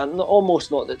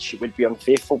almost not that she would be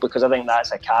unfaithful, because I think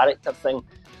that's a character thing.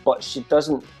 But she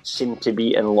doesn't seem to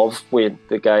be in love with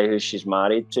the guy who she's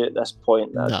married to at this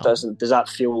point. Does that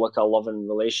feel like a loving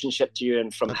relationship to you?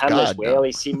 And from him as well,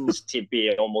 he seems to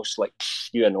be almost like,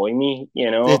 you annoy me, you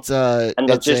know. And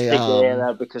they're just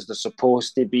together because they're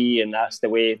supposed to be, and that's the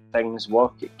way things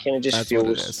work. It kind of just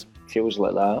feels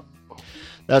like that.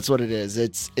 That's what it is.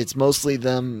 It's mostly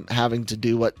them having to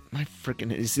do what my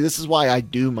freaking. You see, this is why I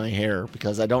do my hair,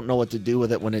 because I don't know what to do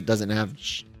with it when it doesn't have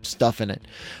stuff in it.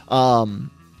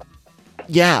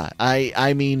 Yeah,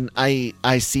 I mean, I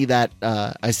see that.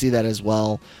 I see that as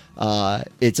well.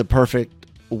 It's a perfect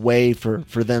way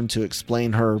for them to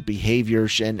explain her behavior,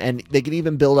 and they can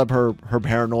even build up her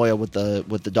paranoia with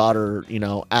the daughter, you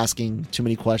know, asking too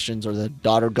many questions, or the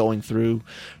daughter going through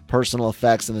personal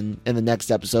effects in the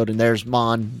next episode. And there's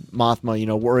Mon Mothma, you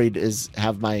know, worried, has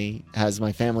my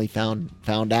family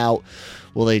found out?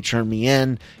 Will they turn me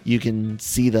in? You can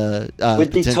see the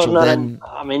would they potential. Turn then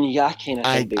I mean, yeah, I kind of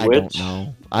think they I would. don't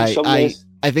know. I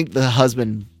think the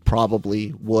husband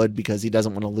probably would, because he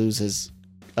doesn't want to lose his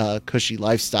cushy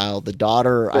lifestyle. The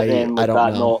daughter, I don't know.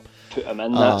 Not put him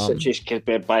in that situation,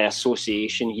 because by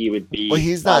association he would be. Well,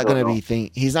 he's not going to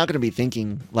be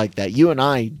thinking like that. You and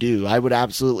I do. I would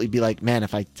absolutely be like, man,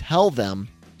 if I tell them,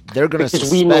 they're going to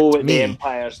suspect we know what me the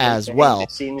Empire's as well.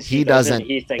 He doesn't.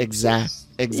 He thinks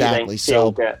exactly.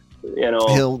 So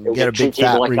he'll get a big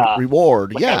fat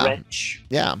reward.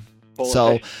 Yeah.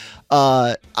 So,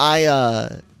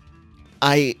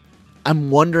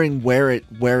 I'm wondering where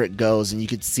it goes, and you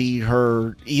could see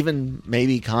her even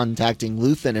maybe contacting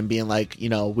Luthen and being like, you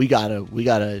know, we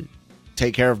gotta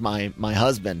take care of my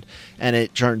husband. And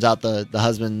it turns out the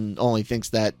husband only thinks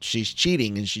that she's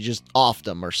cheating and she just offed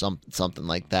him or something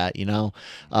like that, you know.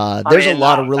 There's a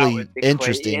lot of really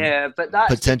interesting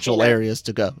potential areas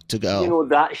to go. You know,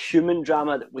 that human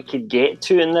drama that we could get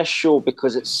to in this show,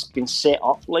 because it's been set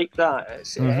up like that.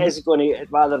 It is going to,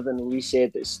 rather than we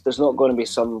said, there's not going to be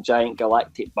some giant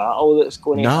galactic battle that's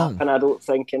going to happen, I don't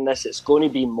think, in this. It's going to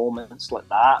be moments like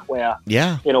that where,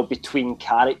 you know, between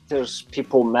characters,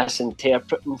 people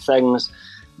misinterpreting things,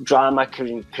 drama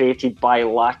created by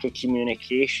lack of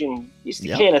communication. It's the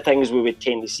kind of things we would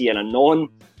tend to see in a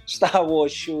non-Star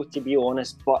Wars show, to be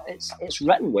honest, but it's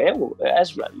written well. It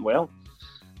is written well.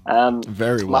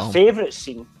 Very well. My favourite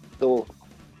scene, though,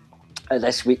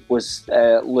 this week was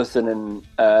Luthen and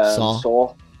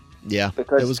Saw. Yeah,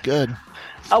 because it was good.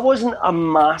 I wasn't a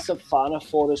massive fan of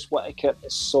Forrest Whitaker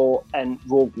as Saw in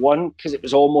Rogue One, because it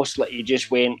was almost like he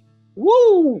just went,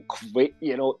 whoa,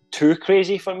 you know, too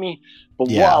crazy for me. But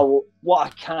what I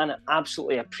can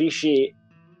absolutely appreciate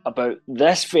about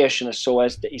this version of Saw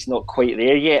is that he's not quite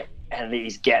there yet, and that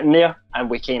he's getting there, and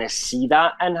we kind of see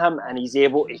that in him, and he's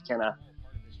able to kind of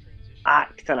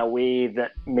act in a way that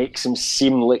makes him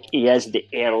seem like he is the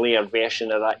earlier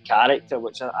version of that character,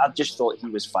 which I just thought he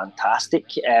was fantastic.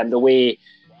 The way,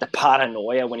 the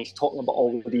paranoia when he's talking about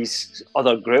all of these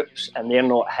other groups and they're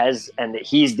not his, and that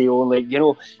he's the only, you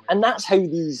know, and that's how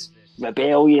these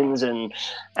rebellions and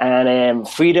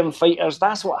freedom fighters,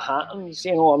 that's what happens,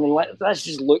 you know. I mean, let's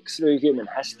just look through human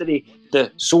history.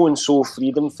 The so-and-so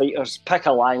freedom fighters pick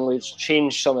a language,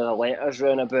 change some of the letters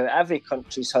around about. Every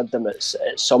country's had them at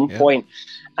some point.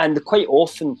 And quite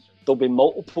often there'll be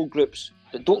multiple groups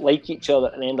that don't like each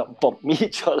other and end up bumping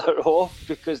each other off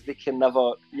because they can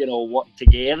never, you know, work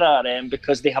together,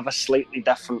 because they have a slightly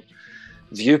different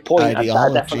viewpoint, a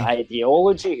different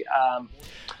ideology.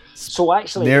 So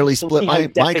actually, nearly split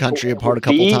my country apart a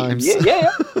couple times.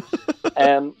 Yeah.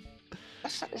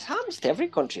 It happens to every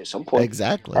country at some point.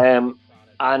 Exactly. And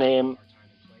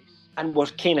we're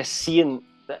kind of seeing.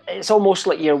 It's almost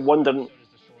like you're wondering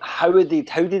how did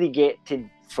they get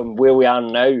from where we are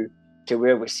now to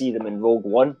where we see them in Rogue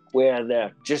One, where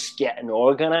they're just getting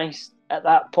organised at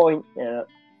that point.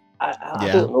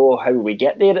 I don't know how we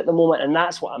get there at the moment, and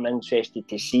that's what I'm interested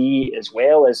to see as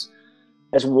well as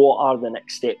what are the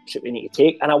next steps that we need to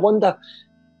take. And I wonder,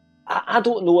 I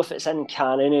don't know if it's in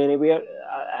canon anywhere,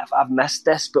 if I've missed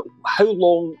this, but how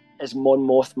long is Mon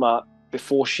Mothma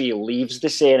before she leaves the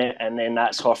Senate, and then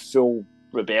that's her full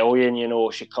rebellion, you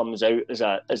know, she comes out as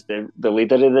the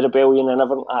leader of the rebellion and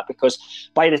everything like that? Because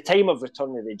by the time of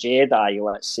Return of the Jedi,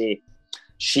 let's say,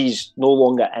 she's no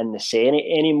longer in the Senate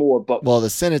anymore. But the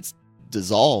Senate's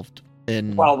dissolved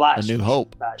in A New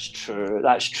Hope. That's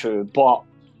true. But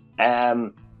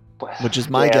which is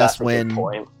my guess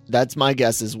that's my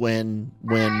guess is when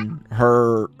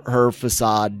her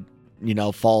facade, you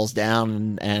know, falls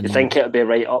down and you think it'll be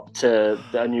right up to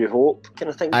A New Hope kind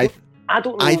of thing. I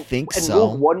don't know. I think in so.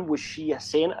 Rogue One, was she a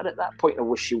senator at that point, or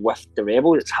was she with the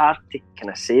rebels? It's hard to kind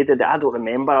of say. I don't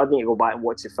remember. I need to go back and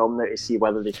watch the film now to see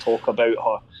whether they talk about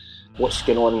her, what's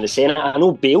going on in the Senate. I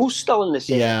know Bale's still in the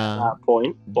Senate at that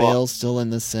point. Bale's still in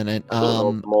the Senate. I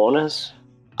don't know Mon is.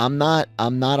 I'm not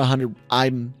 100.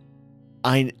 I'm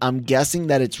guessing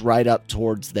that it's right up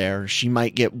towards there. She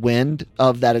might get wind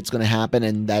of that it's going to happen,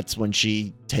 and that's when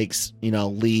she takes, you know,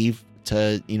 leave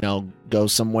to, you know, go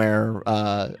somewhere.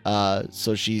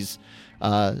 So she's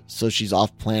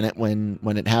off planet when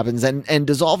it happens. And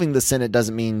dissolving the Senate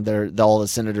doesn't mean all the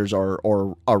senators are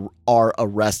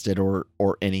arrested or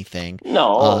anything.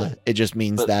 No, it just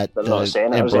means that the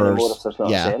emperor's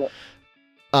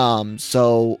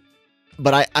So.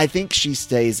 But I think she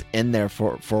stays in there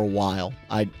for a while.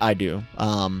 I do.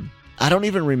 I don't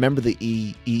even remember the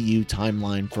EU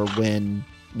timeline for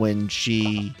when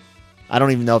she. I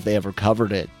don't even know if they ever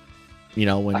covered it. You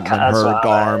know, when her,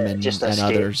 Garm, and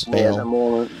others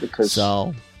bail.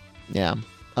 So, yeah.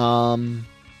 The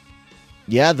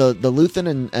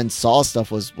Luthen and Saw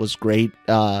stuff was great.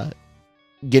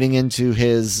 Getting into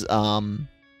his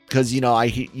because, you know,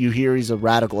 you hear he's a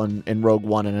radical in Rogue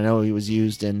One, and I know he was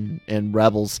used in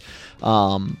Rebels,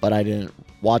 but I didn't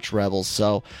watch Rebels,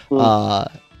 so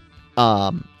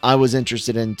I was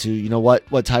interested into, you know,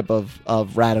 what type of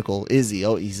radical is he?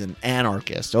 Oh, he's an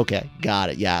anarchist. Okay, got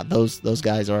it. Yeah, those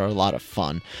guys are a lot of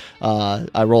fun.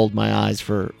 I rolled my eyes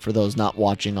for those not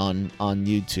watching on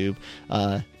YouTube.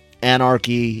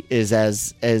 Anarchy is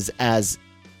as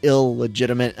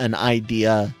illegitimate an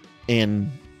idea in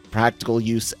practical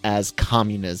use as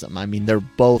communism. I mean, they're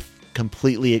both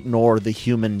completely ignore the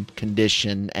human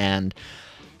condition and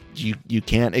you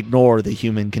can't ignore the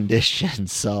human condition.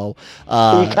 So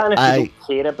you can if you don't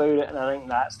care about it, and I think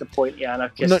that's the point, the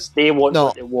anarchists. They want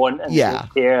what they want, and they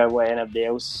don't care what anybody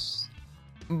else.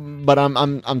 But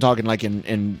I'm talking like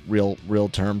in real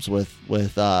terms with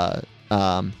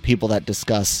people that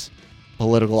discuss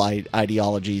political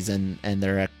ideologies and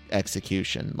their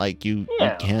execution. Like you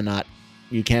cannot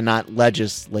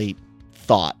legislate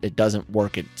thought. It doesn't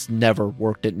work. It's never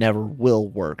worked. It never will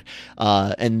work.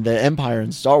 And the Empire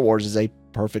in Star Wars is a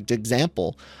perfect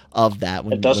example of that.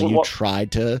 When you try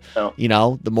to,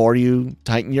 the more you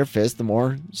tighten your fist, the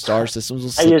more star systems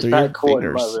will slip through your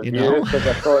fingers. Because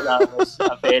I thought that was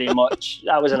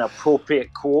that was an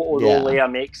appropriate quote. Although Leia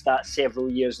makes that several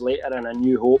years later in A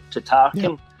New Hope to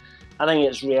Tarkin. I think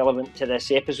it's relevant to this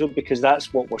episode because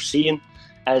that's what we're seeing,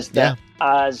 is that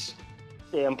as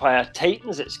the Empire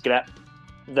tightens its grip,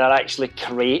 they're actually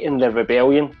creating the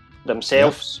rebellion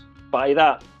themselves by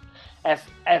that.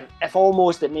 If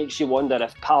almost it makes you wonder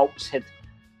if Palps had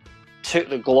took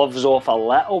the gloves off a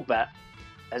little bit,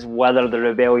 as whether the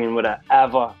rebellion would have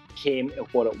ever came to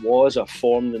what it was or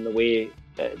formed in the way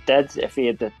it did, if he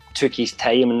had took his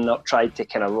time and not tried to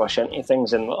kind of rush into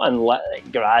things and let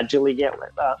it gradually get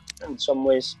like that in some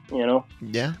ways, I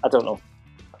don't know.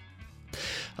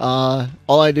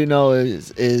 All I do know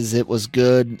is it was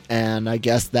good, and I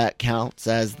guess that counts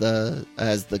as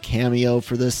the cameo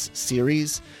for this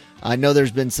series. I know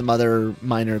there's been some other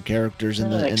minor characters in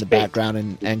the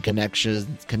background and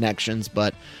connections,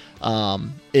 but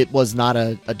it was not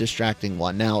a distracting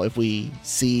one. Now, if we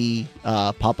see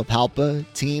Papa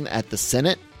Palpatine at the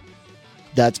Senate,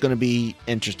 that's going to be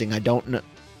interesting. I don't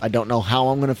know how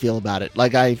I'm going to feel about it.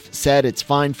 Like I've said, it's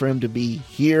fine for him to be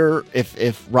here.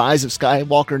 If Rise of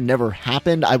Skywalker never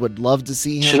happened, I would love to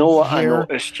see him here. Do you know what I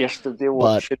noticed yesterday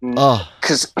watching?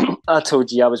 Because I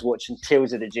told you I was watching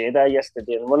Tales of the Jedi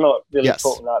yesterday, and we're not really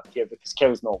talking that here because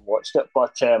Kel's not watched it,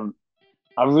 but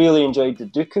I really enjoyed the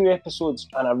Dooku episodes,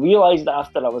 and I realised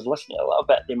after I was listening a little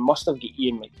bit, they must have got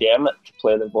Ian McDermott to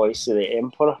play the voice of the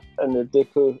Emperor in the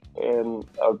Dooku,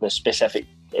 or the specific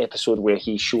episode where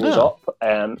he shows up,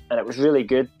 and it was really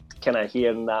good kind of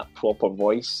hearing that proper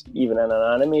voice, even in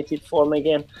an animated form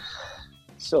again.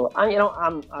 So,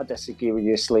 I disagree with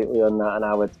you slightly on that, and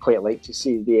I would quite like to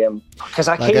see the because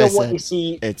I kind of want to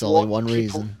see. It's only one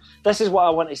reason. This is what I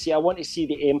want to see. I want to see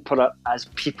the Emperor as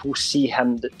people see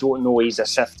him that don't know he's a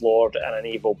Sith Lord and an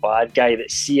evil bad guy, that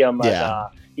see him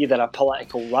as either a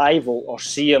political rival or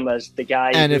see him as the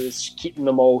guy who's keeping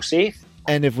them all safe.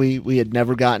 And if we had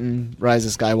never gotten Rise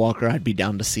of Skywalker, I'd be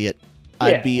down to see it.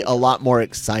 I'd be a lot more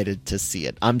excited to see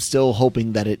it. I'm still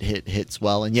hoping that it hits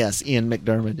well. And yes, Ian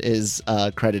McDermott is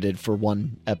credited for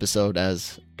one episode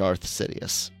as Darth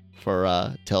Sidious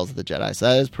for Tales of the Jedi. So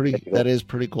that is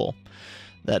pretty cool.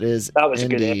 That was a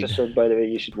good episode, by the way.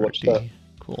 You should watch that.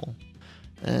 Cool.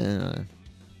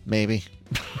 Maybe.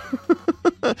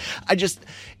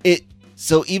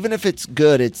 So even if it's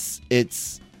good,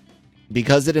 it's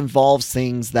because it involves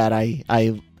things that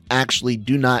I actually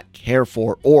do not care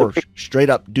for or straight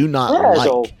up do not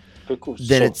like.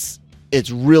 Then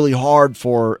it's really hard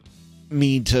for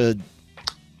me to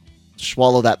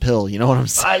swallow that pill. You know what I'm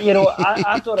saying?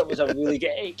 I thought it was a really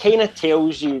good. It kind of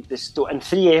tells you the story. In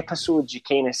 3 episodes, you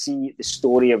kind of see the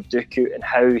story of Dooku and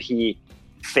how he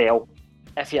fell,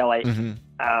 if you like.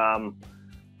 Mm-hmm.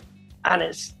 And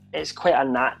it's quite a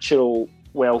natural,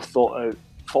 well thought out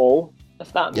fall,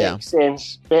 if that makes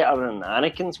sense. Better than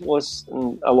Anakin's was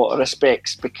in a lot of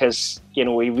respects, because he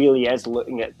really is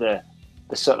looking at the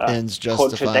sort of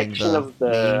contradiction of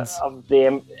the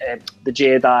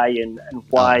Jedi and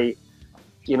why.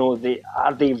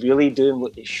 Are they really doing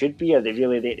what they should be? Are they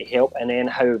really there to help? And then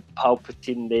how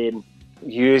Palpatine then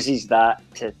uses that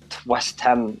to twist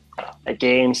him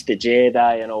against the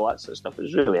Jedi and all that sort of stuff. It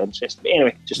was really interesting. But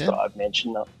anyway, just thought I'd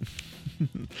mention that.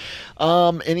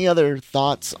 Any other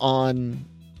thoughts on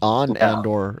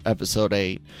Andor Episode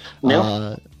 8?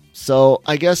 No. So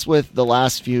I guess with the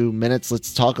last few minutes,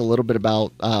 let's talk a little bit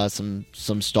about some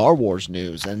Star Wars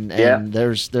news. And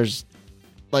there's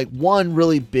like one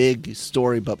really big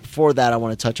story, but before that, I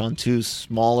want to touch on 2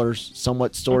 smaller,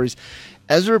 somewhat stories.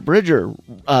 Ezra Bridger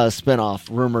spinoff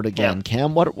rumored again. Yeah.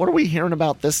 Cam, what are we hearing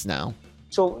about this now?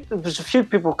 So there's a few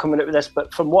people coming out with this,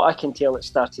 but from what I can tell, it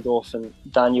started off in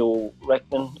Daniel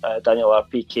Rickman, Daniel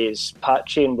RPK's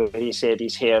Patreon, where he said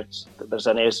he's heard that there's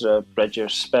an Ezra Bridger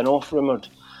spinoff rumoured.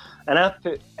 And I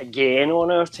put again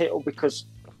on our title because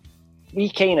we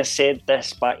kind of said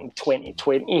this back in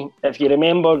 2020. If you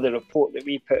remember the report that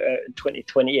we put out in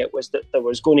 2020, it was that there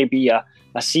was going to be a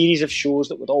series of shows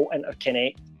that would all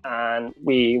interconnect, and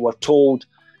we were told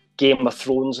Game of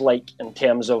Thrones like in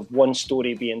terms of one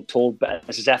story being told, but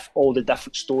it's as if all the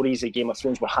different stories of Game of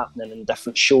Thrones were happening in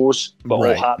different shows, but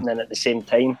all happening at the same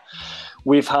time.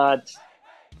 We heard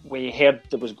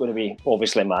there was going to be,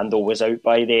 obviously Mando was out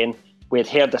by then. We had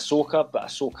heard Ahsoka, but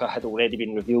Ahsoka had already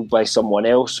been revealed by someone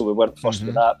else, so we weren't first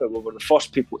with that, but we were the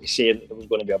first people to say that there was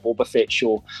going to be a Boba Fett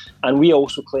show. And we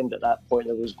also claimed at that point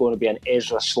there was going to be an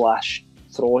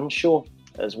Ezra/Thrawn show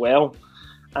as well.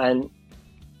 And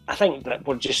I think that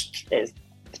the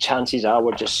chances are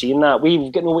we're just seeing that.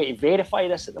 We've got no way to verify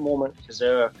this at the moment because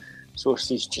our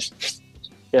sources just,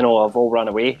 have all run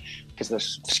away because they're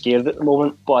scared at the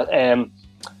moment. But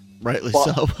rightly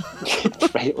so.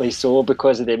 Rightly so,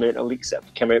 because of the amount of leaks that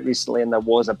have come out recently, and there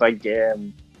was a big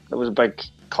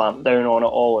clampdown on it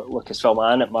all at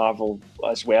Lucasfilm and at Marvel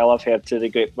as well. I've heard to the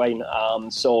grapevine.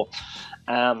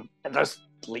 There's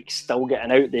leaks still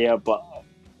getting out there, but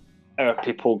our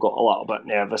people got a little bit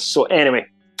nervous. So anyway,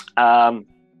 so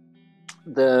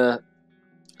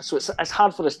it's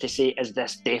hard for us to say, is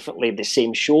this definitely the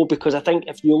same show? Because I think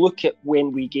if you look at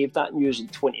when we gave that news in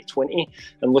 2020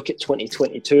 and look at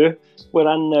 2022,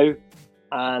 we're in now,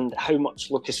 and how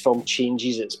much Lucasfilm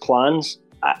changes its plans,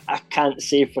 I can't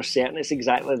say for certain it's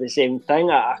exactly the same thing.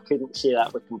 I couldn't say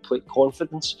that with complete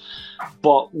confidence.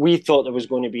 But we thought there was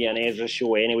going to be an Ezra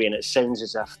show anyway, and it sounds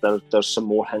as if there's some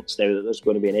more hints now that there's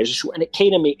going to be an Ezra show. And it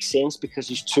kind of makes sense because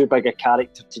he's too big a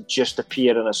character to just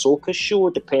appear in Ahsoka's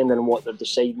show, depending on what they're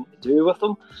deciding to do with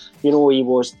him. He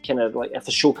was kind of like, if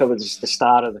Ahsoka was the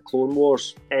star of the Clone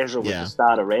Wars, Ezra was the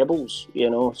star of Rebels,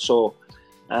 So...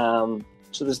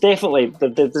 So there's definitely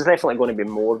going to be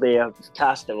more there.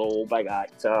 Cast a role, big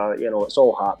actor, it's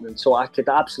all happening. So I could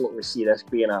absolutely see this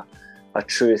being a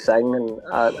true thing, and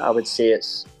I would say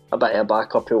it's a bit of a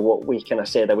backup of what we kind of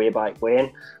said way back when.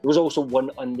 There was also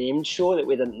one unnamed show that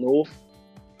we didn't know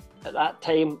at that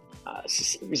time.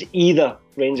 It was either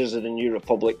Rangers of the New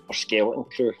Republic or Skeleton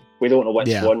Crew. We don't know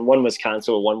which one. One was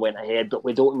cancelled, one went ahead, but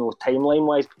we don't know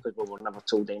timeline-wise because we were never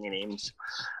told any names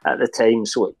at the time.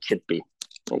 So it could be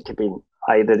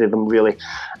either of them, really.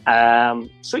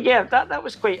 That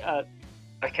was quite a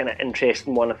kind of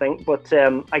interesting one, I think. But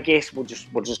I guess we're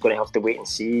just going to have to wait and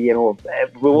see. We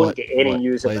won't get any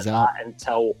news about that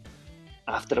until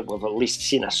after we've at least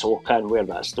seen Ahsoka and where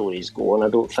that story's going. I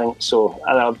don't think so.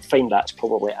 And I find that's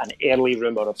probably an early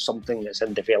rumour of something that's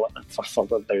in development for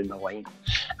further down the line.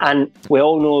 And we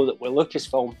all know that with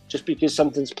Lucasfilm, just because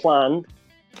something's planned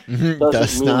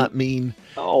does not mean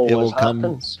it will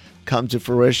come to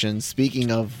fruition.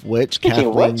 Speaking of which,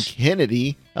 Kathleen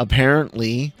Kennedy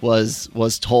apparently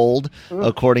was told,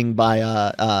 according by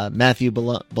Matthew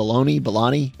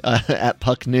Belloni at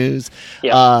Puck News,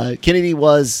 Kennedy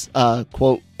was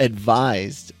quote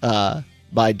advised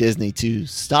by Disney to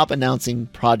stop announcing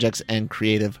projects and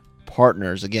creative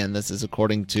partners. Again, this is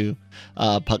according to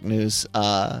Puck News.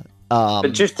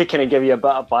 But just to kind of give you a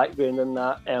bit of background on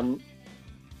that,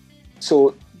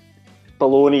 so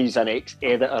Baloney's an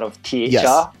ex-editor of THR.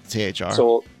 Yes, THR.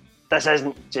 So this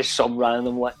isn't just some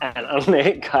random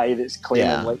internet guy that's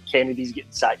claiming like Kennedy's getting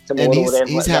sacked tomorrow. And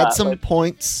he's had some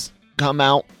points come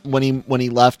out when he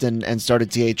left and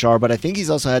started THR, but I think he's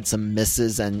also had some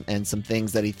misses and some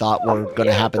things that he thought were going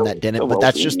to happen that didn't. But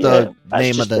that's just the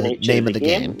name of the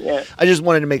game. Yeah. I just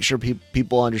wanted to make sure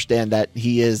people understand that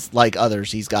he is like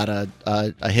others. He's got a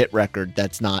hit record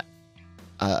that's not.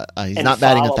 He's not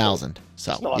batting 1,000.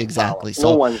 So exactly.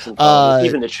 So no one's infallible.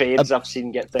 Even the trades I've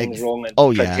seen get things wrong and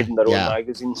printed in their own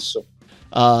magazines. So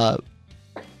to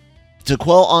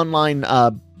quell online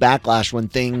backlash when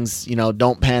things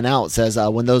don't pan out, says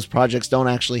when those projects don't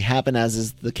actually happen, as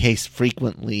is the case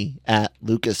frequently at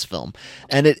Lucasfilm,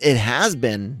 and it has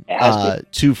been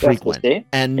too frequent.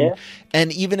 And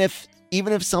even if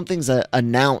something's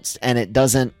announced and it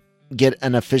doesn't get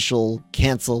an official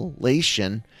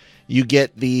cancellation, you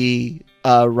get the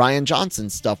Ryan Johnson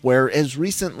stuff, where as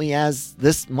recently as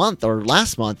this month or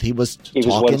last month, he was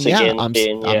talking. I'm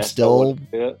still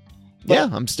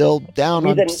down.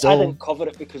 I didn't cover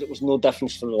it because it was no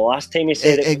difference from the last time he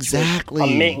said it. Exactly.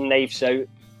 I'm making Knives Out.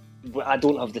 I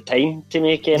don't have the time to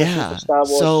make anything for Star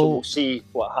Wars, so we'll see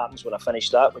what happens when I finish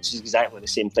that, which is exactly the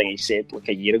same thing he said like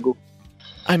a year ago.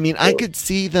 I mean, I could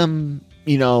see them,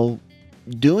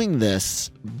 doing this,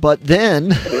 but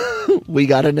then we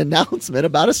got an announcement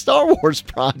about a Star Wars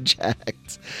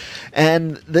project,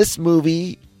 and this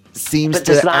movie seems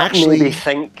to actually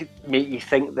make you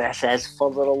think this is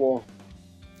further along.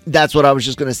 That's what I was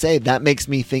just going to say. That makes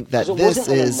me think that this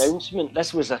wasn't an announcement.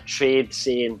 This was a trade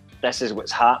saying this is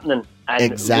what's happening,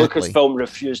 and Lucasfilm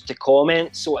refused to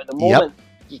comment. So at the moment,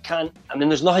 you can't. I mean,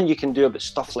 there's nothing you can do about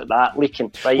stuff like that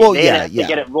leaking, right? Well, then if they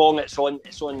get it wrong, it's on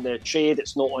the trade.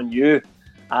 It's not on you.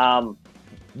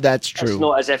 That's true. It's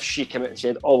not as if she came out and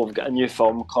said, "Oh, we've got a new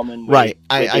film coming." Right.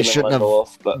 I shouldn't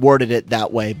have worded it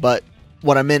that way, but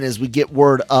what I meant is we get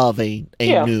word of a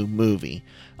new movie.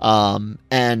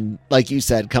 And like you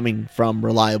said, coming from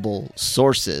reliable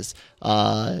sources,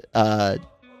 David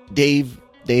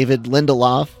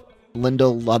Lindelof,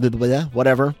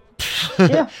 whatever.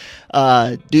 Yeah.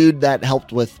 Dude that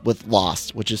helped with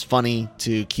Lost, which is funny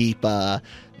to keep the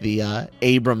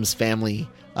Abrams family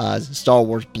Star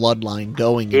Wars bloodline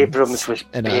going. Abrams was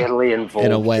barely involved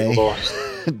in a way.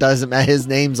 Doesn't matter. His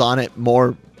name's on it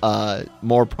more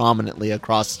prominently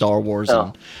across Star Wars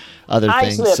and other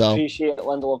things. I actually appreciate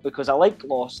Lindelof because I like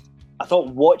Lost. I thought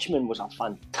Watchmen was a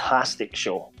fantastic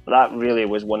show. That really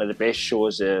was one of the best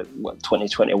shows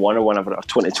 2021 or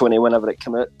 2020, whenever it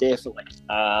came out, definitely.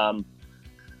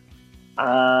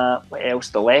 What else?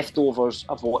 The Leftovers,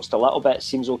 I've watched a little bit,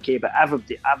 seems okay, but I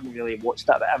haven't really watched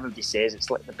that, but everybody says it's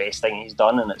like the best thing he's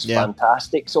done and it's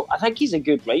fantastic. So I think he's a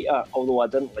good writer, although I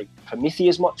didn't like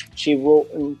Prometheus much, which he wrote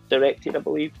and directed, I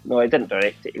believe. No, he didn't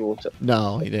direct it, he wrote it.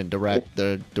 No, he didn't direct.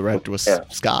 The director was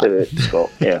Scott. Scott,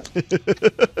 yeah.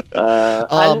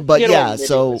 But yeah,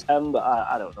 so... It was him, but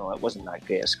I don't know, it wasn't that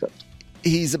great a script.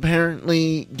 He's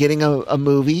apparently getting a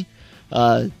movie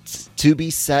to be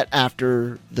set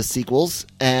after the sequels,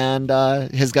 and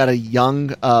has got a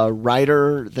young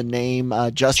writer, the name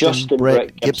Justin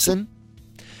Britt Gibson.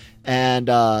 And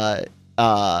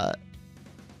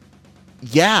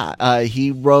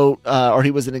he wrote, or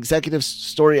he was an executive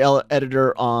story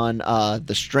editor on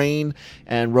The Strain,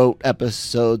 and wrote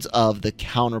episodes of The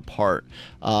Counterpart.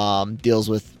 Deals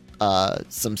with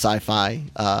some sci-fi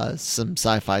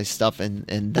stuff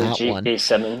in that one. J.K.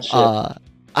 Simmons.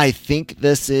 I think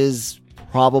this is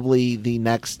probably the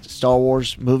next Star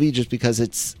Wars movie, just because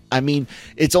it's only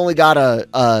got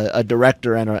a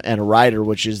director and a writer,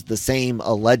 which is the same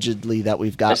allegedly that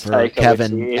we've got for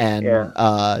Kevin and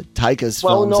Taika's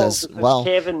films as well.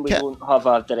 Kevin, we don't have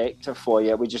a director for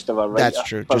yet. We just have a writer. That's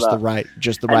true.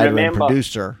 Just the writer and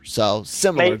producer. So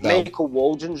similar. Michael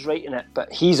Waldron's writing it,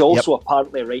 but he's also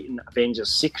apparently writing Avengers: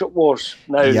 Secret Wars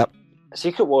now.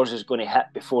 Secret Wars is going to hit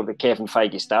before the Kevin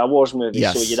Feige Star Wars movie,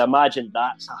 so you'd imagine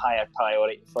that's a higher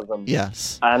priority for them.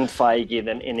 Yes, and Feige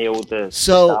than any old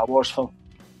Star Wars film.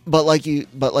 But like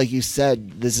you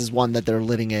said, this is one that they're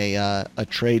letting a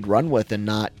trade run with and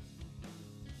not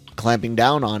clamping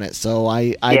down on it. So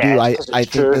I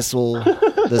think this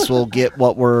will get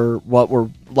what we're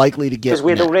likely to get. Because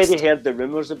we'd already heard the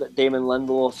rumors about Damon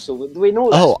Lindelof, so we know.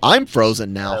 Oh, I'm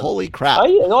frozen now! Holy crap!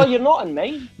 No, you're not on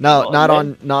mine. No,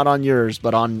 not on yours,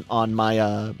 but on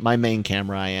my my main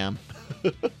camera. I am.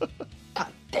 God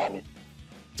damn it!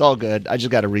 It's all good. I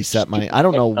just got to reset my. I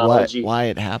don't know why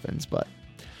it happens, but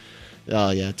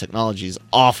technology is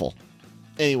awful.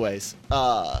 Anyways,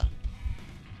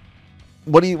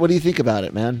 what do you think about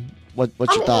it, man?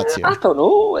 What's your thoughts here? I don't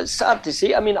know. It's hard to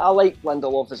say. I mean, I like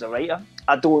Lindelof as a writer.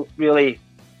 I don't really.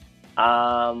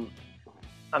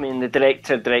 The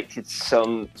director directed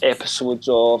some episodes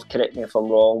of. Correct me if I'm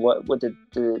wrong. What did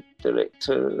the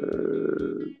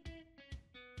director?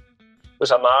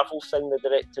 Was a Marvel thing the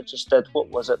director just did? What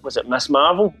was it? Was it Miss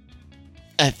Marvel?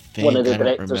 I think one of the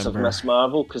directors of Miss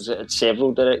Marvel, because it had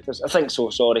several directors. I think so.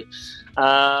 Sorry.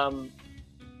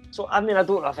 So, I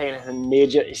don't have anything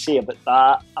major to say about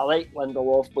that. I like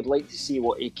Lindelof, would like to see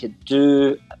what he could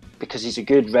do, because he's a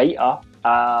good writer.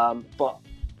 But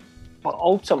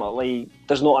ultimately,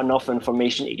 there's not enough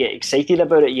information to get excited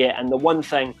about it yet. And the one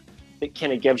thing that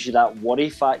kind of gives you that worry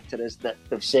factor is that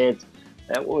they've said,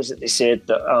 what was it they said?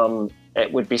 That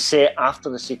it would be set after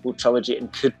the sequel trilogy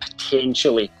and could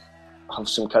potentially have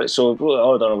some character. So,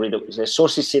 hold on, I'll read it.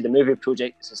 Sources say the movie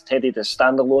project is intended as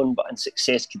standalone, but in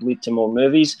success could lead to more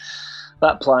movies.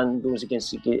 That plan goes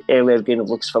against the earlier grain of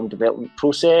Lucasfilm development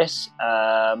process.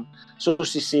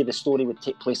 Sources say the story would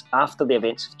take place after the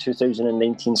events of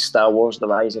 2019 Star Wars: The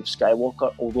Rise of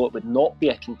Skywalker, although it would not be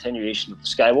a continuation of the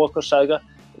Skywalker saga.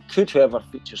 It could, however,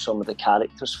 feature some of the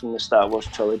characters from the Star Wars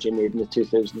trilogy made in the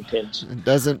 2010s. It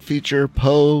doesn't feature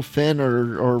Poe, Finn,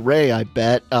 or Rey, I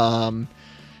bet. I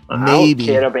don't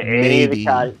care about any of the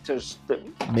characters.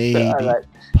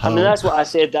 That's what I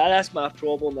said. That's my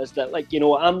problem, is that,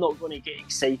 I'm not going to get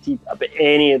excited about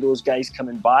any of those guys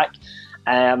coming back.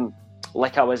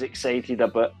 Like I was excited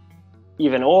about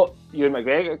even Ewan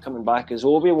McGregor coming back as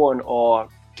Obi-Wan, or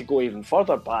to go even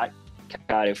further back,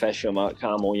 Carrie Fisher, Mark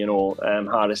Hamill,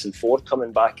 Harrison Ford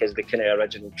coming back as the kind of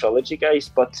original trilogy guys.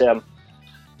 But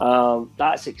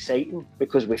That's exciting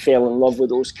because we fell in love with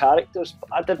those characters. But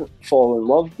I didn't fall in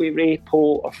love with Rey,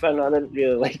 Poe, or Finn. I didn't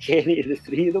really like any of the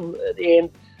three of them at the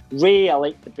end. Rey, I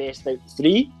liked the best out of the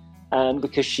three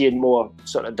because she had more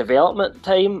sort of development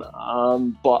time.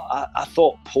 But I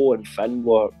thought Poe and Finn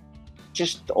were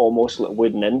just almost like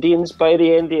wooden Indians by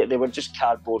the end of it. They were just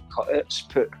cardboard cutouts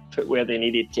put where they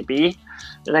needed to be.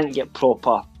 They didn't get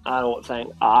proper, I don't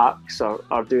think, arcs or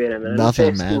do anything nothing,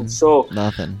 interesting. man. So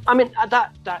nothing. I mean,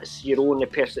 that's your own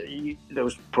person. There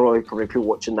was probably people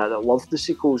watching that loved the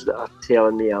sequels that are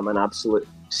telling me I'm an absolute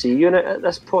C unit at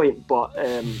this point. But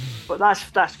that's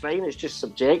fine. It's just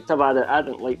subjective. I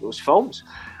didn't like those films,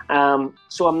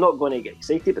 so I'm not going to get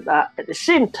excited about that. At the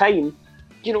same time,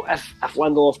 you know, if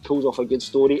Lindelof pulls off a good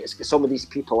story, it's got some of these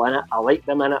people in it, I like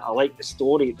them in it, I like the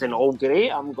story, then all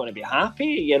great, I'm going to be happy,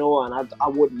 you know, and I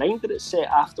wouldn't mind that it's set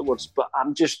afterwards, but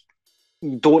I'm just,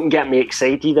 don't get me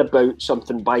excited about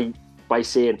something by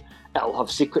saying it'll have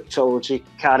secret trilogy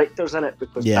characters in it,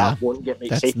 because that won't get me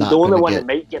excited. The only one that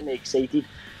might get me excited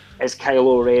is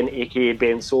Kylo Ren, aka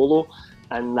Ben Solo,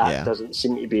 and that doesn't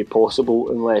seem to be possible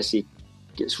unless he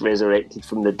gets resurrected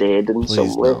from the dead in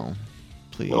some way. No.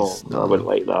 Please, no, I wouldn't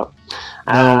like that.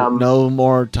 No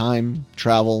more time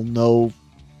travel. No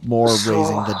more raising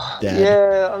the dead.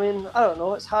 Yeah, I mean, I don't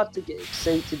know. It's hard to get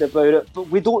excited about it, but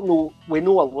we don't know. We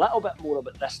know a little bit more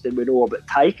about this than we know about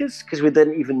Taika's, because we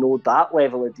didn't even know that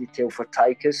level of detail for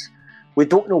Taika's. We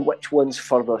don't know which one's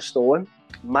furthest on.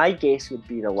 My guess would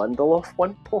be the Lindelof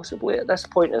one, possibly at this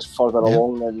point, is further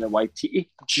along than the Waititi.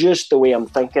 Just the way I'm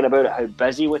thinking about it, how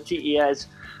busy Waititi is.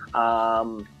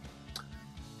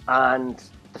 And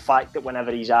the fact that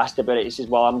whenever he's asked about it, he says,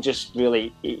 well, I'm just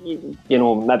really, you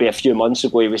know, maybe a few months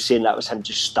ago he was saying that was him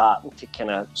just starting to kind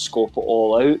of scope it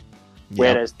all out. Yep.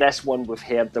 Whereas this one, we've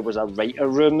heard there was a writer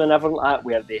room and everything like that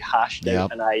where they hashed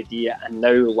out an idea, and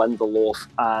now Lindelof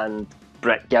and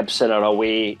Britt Gibson are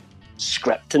away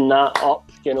scripting that up,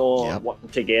 you know, working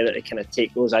together to kind of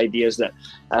take those ideas that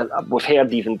we've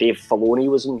heard even Dave Filoni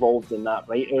was involved in that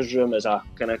writer's room as a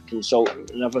kind of consultant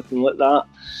and everything like that.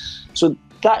 So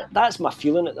that's my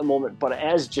feeling at the moment, but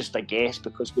it is just a guess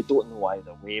because we don't know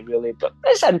either way, really. But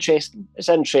it's interesting. It's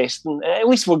interesting. At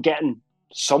least we're getting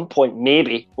some point,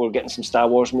 maybe we're getting some Star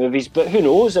Wars movies, but who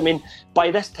knows? I mean,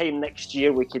 by this time next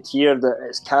year, we could hear that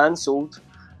it's cancelled.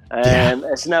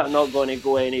 It's not going to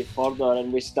go any further,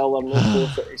 and we still are not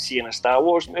close to seeing a Star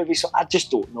Wars movie, so I just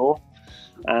don't know.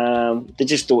 They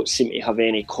just don't seem to have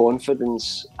any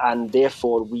confidence, and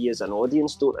therefore we as an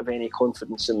audience don't have any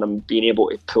confidence in them being able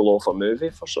to pull off a movie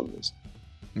for some reason.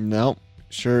 No,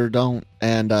 sure don't.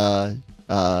 And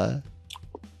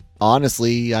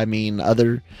honestly, I mean,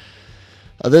 other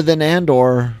than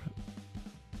Andor,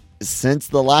 since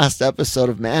the last episode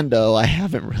of Mando, I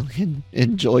haven't really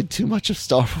enjoyed too much of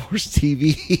Star Wars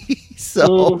TV.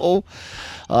 So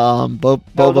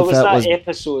Boba Fett was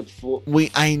episode 4.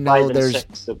 I know there's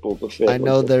Boba Fett, I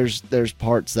know there's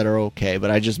parts that are okay, but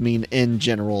I just mean in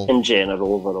general. In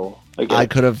general, overall, I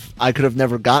could have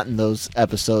never gotten those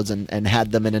episodes and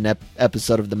had them in an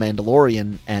episode of The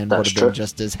Mandalorian and would have been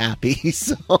just as happy.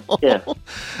 So yeah, but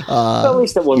at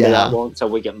least it won't be that long until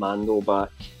we get Mando back.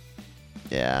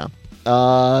 Yeah.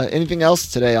 Anything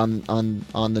else today on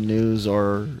the news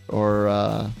or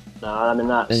no, I mean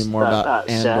that's any more about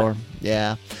Andor?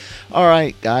 Yeah. All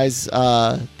right, guys.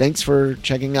 Thanks for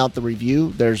checking out the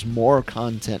review. There's more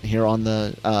content here on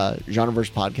the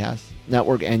Genreverse Podcast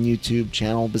Network and YouTube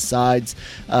channel. Besides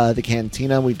the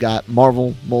Cantina, we've got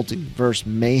Marvel Multiverse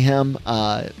Mayhem,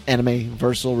 Anime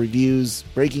Versal Reviews,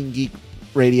 Breaking Geek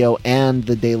Radio, and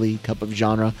the Daily Cup of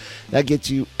Genre. That gets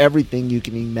you everything you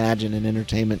can imagine in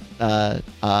entertainment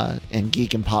and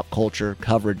geek and pop culture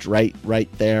coverage right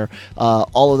there.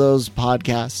 All of those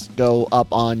podcasts go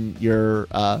up on your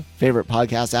favorite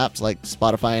podcast apps like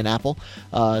Spotify and Apple,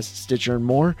 Stitcher and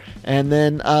more. And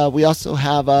then we also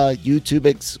have YouTube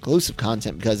exclusive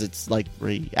content because it's like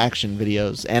reaction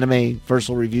videos. Anime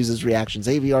Versal Reviews is reactions.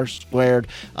 AVR Squared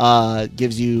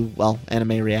gives you, well,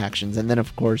 anime reactions. And then,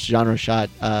 of course, Genre Shot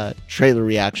trailer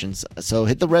reactions. So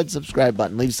hit the red subscribe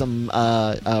button, leave some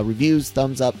reviews,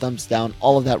 thumbs up, thumbs down.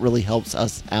 All of that really helps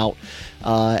us out.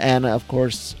 And of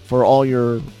course, for all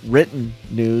your written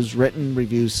news, written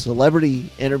reviews,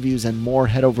 celebrity interviews, and more,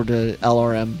 head over to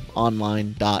lrmonline.com.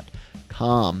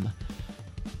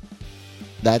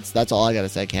 That's all I gotta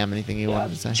say. Cam, anything you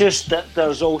wanted to say? Just that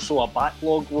there's also a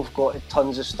backlog. We've got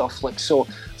tons of stuff like so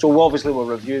obviously we're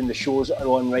reviewing the shows that are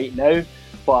on right now,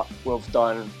 but we've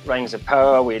done Rings of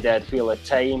Power, we did Wheel of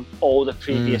Time, all the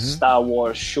previous Star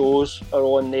Wars shows are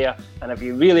on there, and if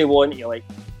you really want to like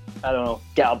I don't know,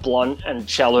 get a blunt and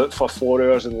chill out for 4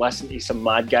 hours and listen to some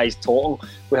mad guys talking.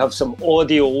 We have some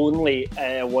audio-only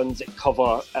ones that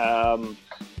cover,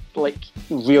 like,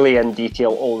 really in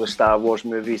detail all the Star Wars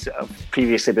movies that have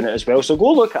previously been out as well. So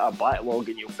go look at our backlog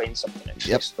and you'll find something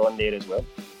interesting on there as well.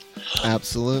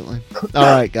 Absolutely. All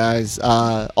right, guys.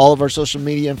 All of our social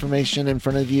media information in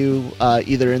front of you,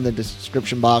 either in the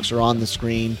description box or on the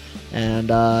screen. And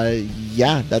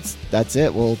yeah, that's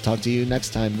it. We'll talk to you next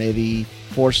time. May the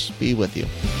Force be with you.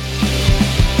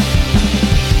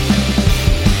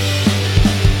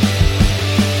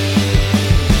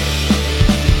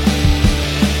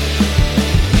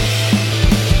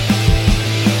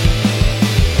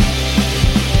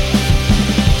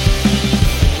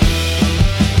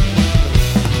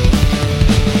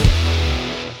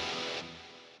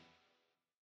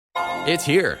 It's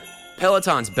here.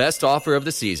 Peloton's best offer of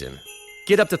the season.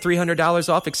 Get up to $300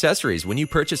 off accessories when you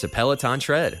purchase a Peloton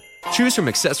tread. Choose from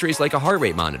accessories like a heart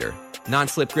rate monitor,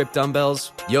 non-slip grip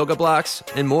dumbbells, yoga blocks,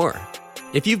 and more.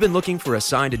 If you've been looking for a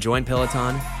sign to join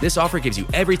Peloton, this offer gives you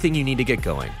everything you need to get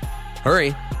going.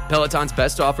 Hurry, Peloton's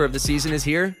best offer of the season is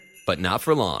here, but not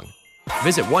for long.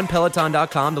 Visit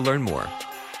onepeloton.com to learn more.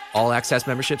 All access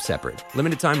membership separate.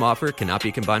 Limited time offer cannot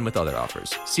be combined with other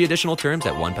offers. See additional terms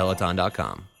at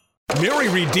onepeloton.com. Mary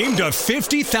redeemed a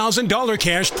 $50,000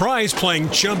 cash prize playing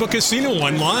Chumba Casino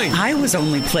online. I was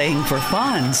only playing for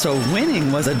fun, so winning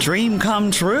was a dream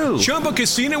come true. Chumba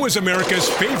Casino is America's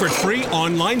favorite free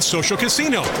online social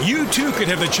casino. You too could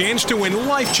have the chance to win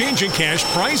life-changing cash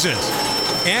prizes.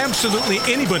 Absolutely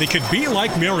anybody could be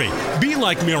like Mary. Be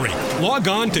like Mary. Log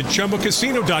on to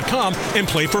ChumbaCasino.com and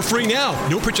play for free now.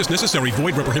 No purchase necessary.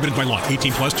 Void where prohibited by law.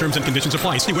 18 plus terms and conditions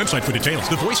apply. See website for details.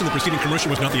 The voice in the preceding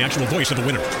commercial was not the actual voice of the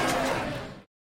winner.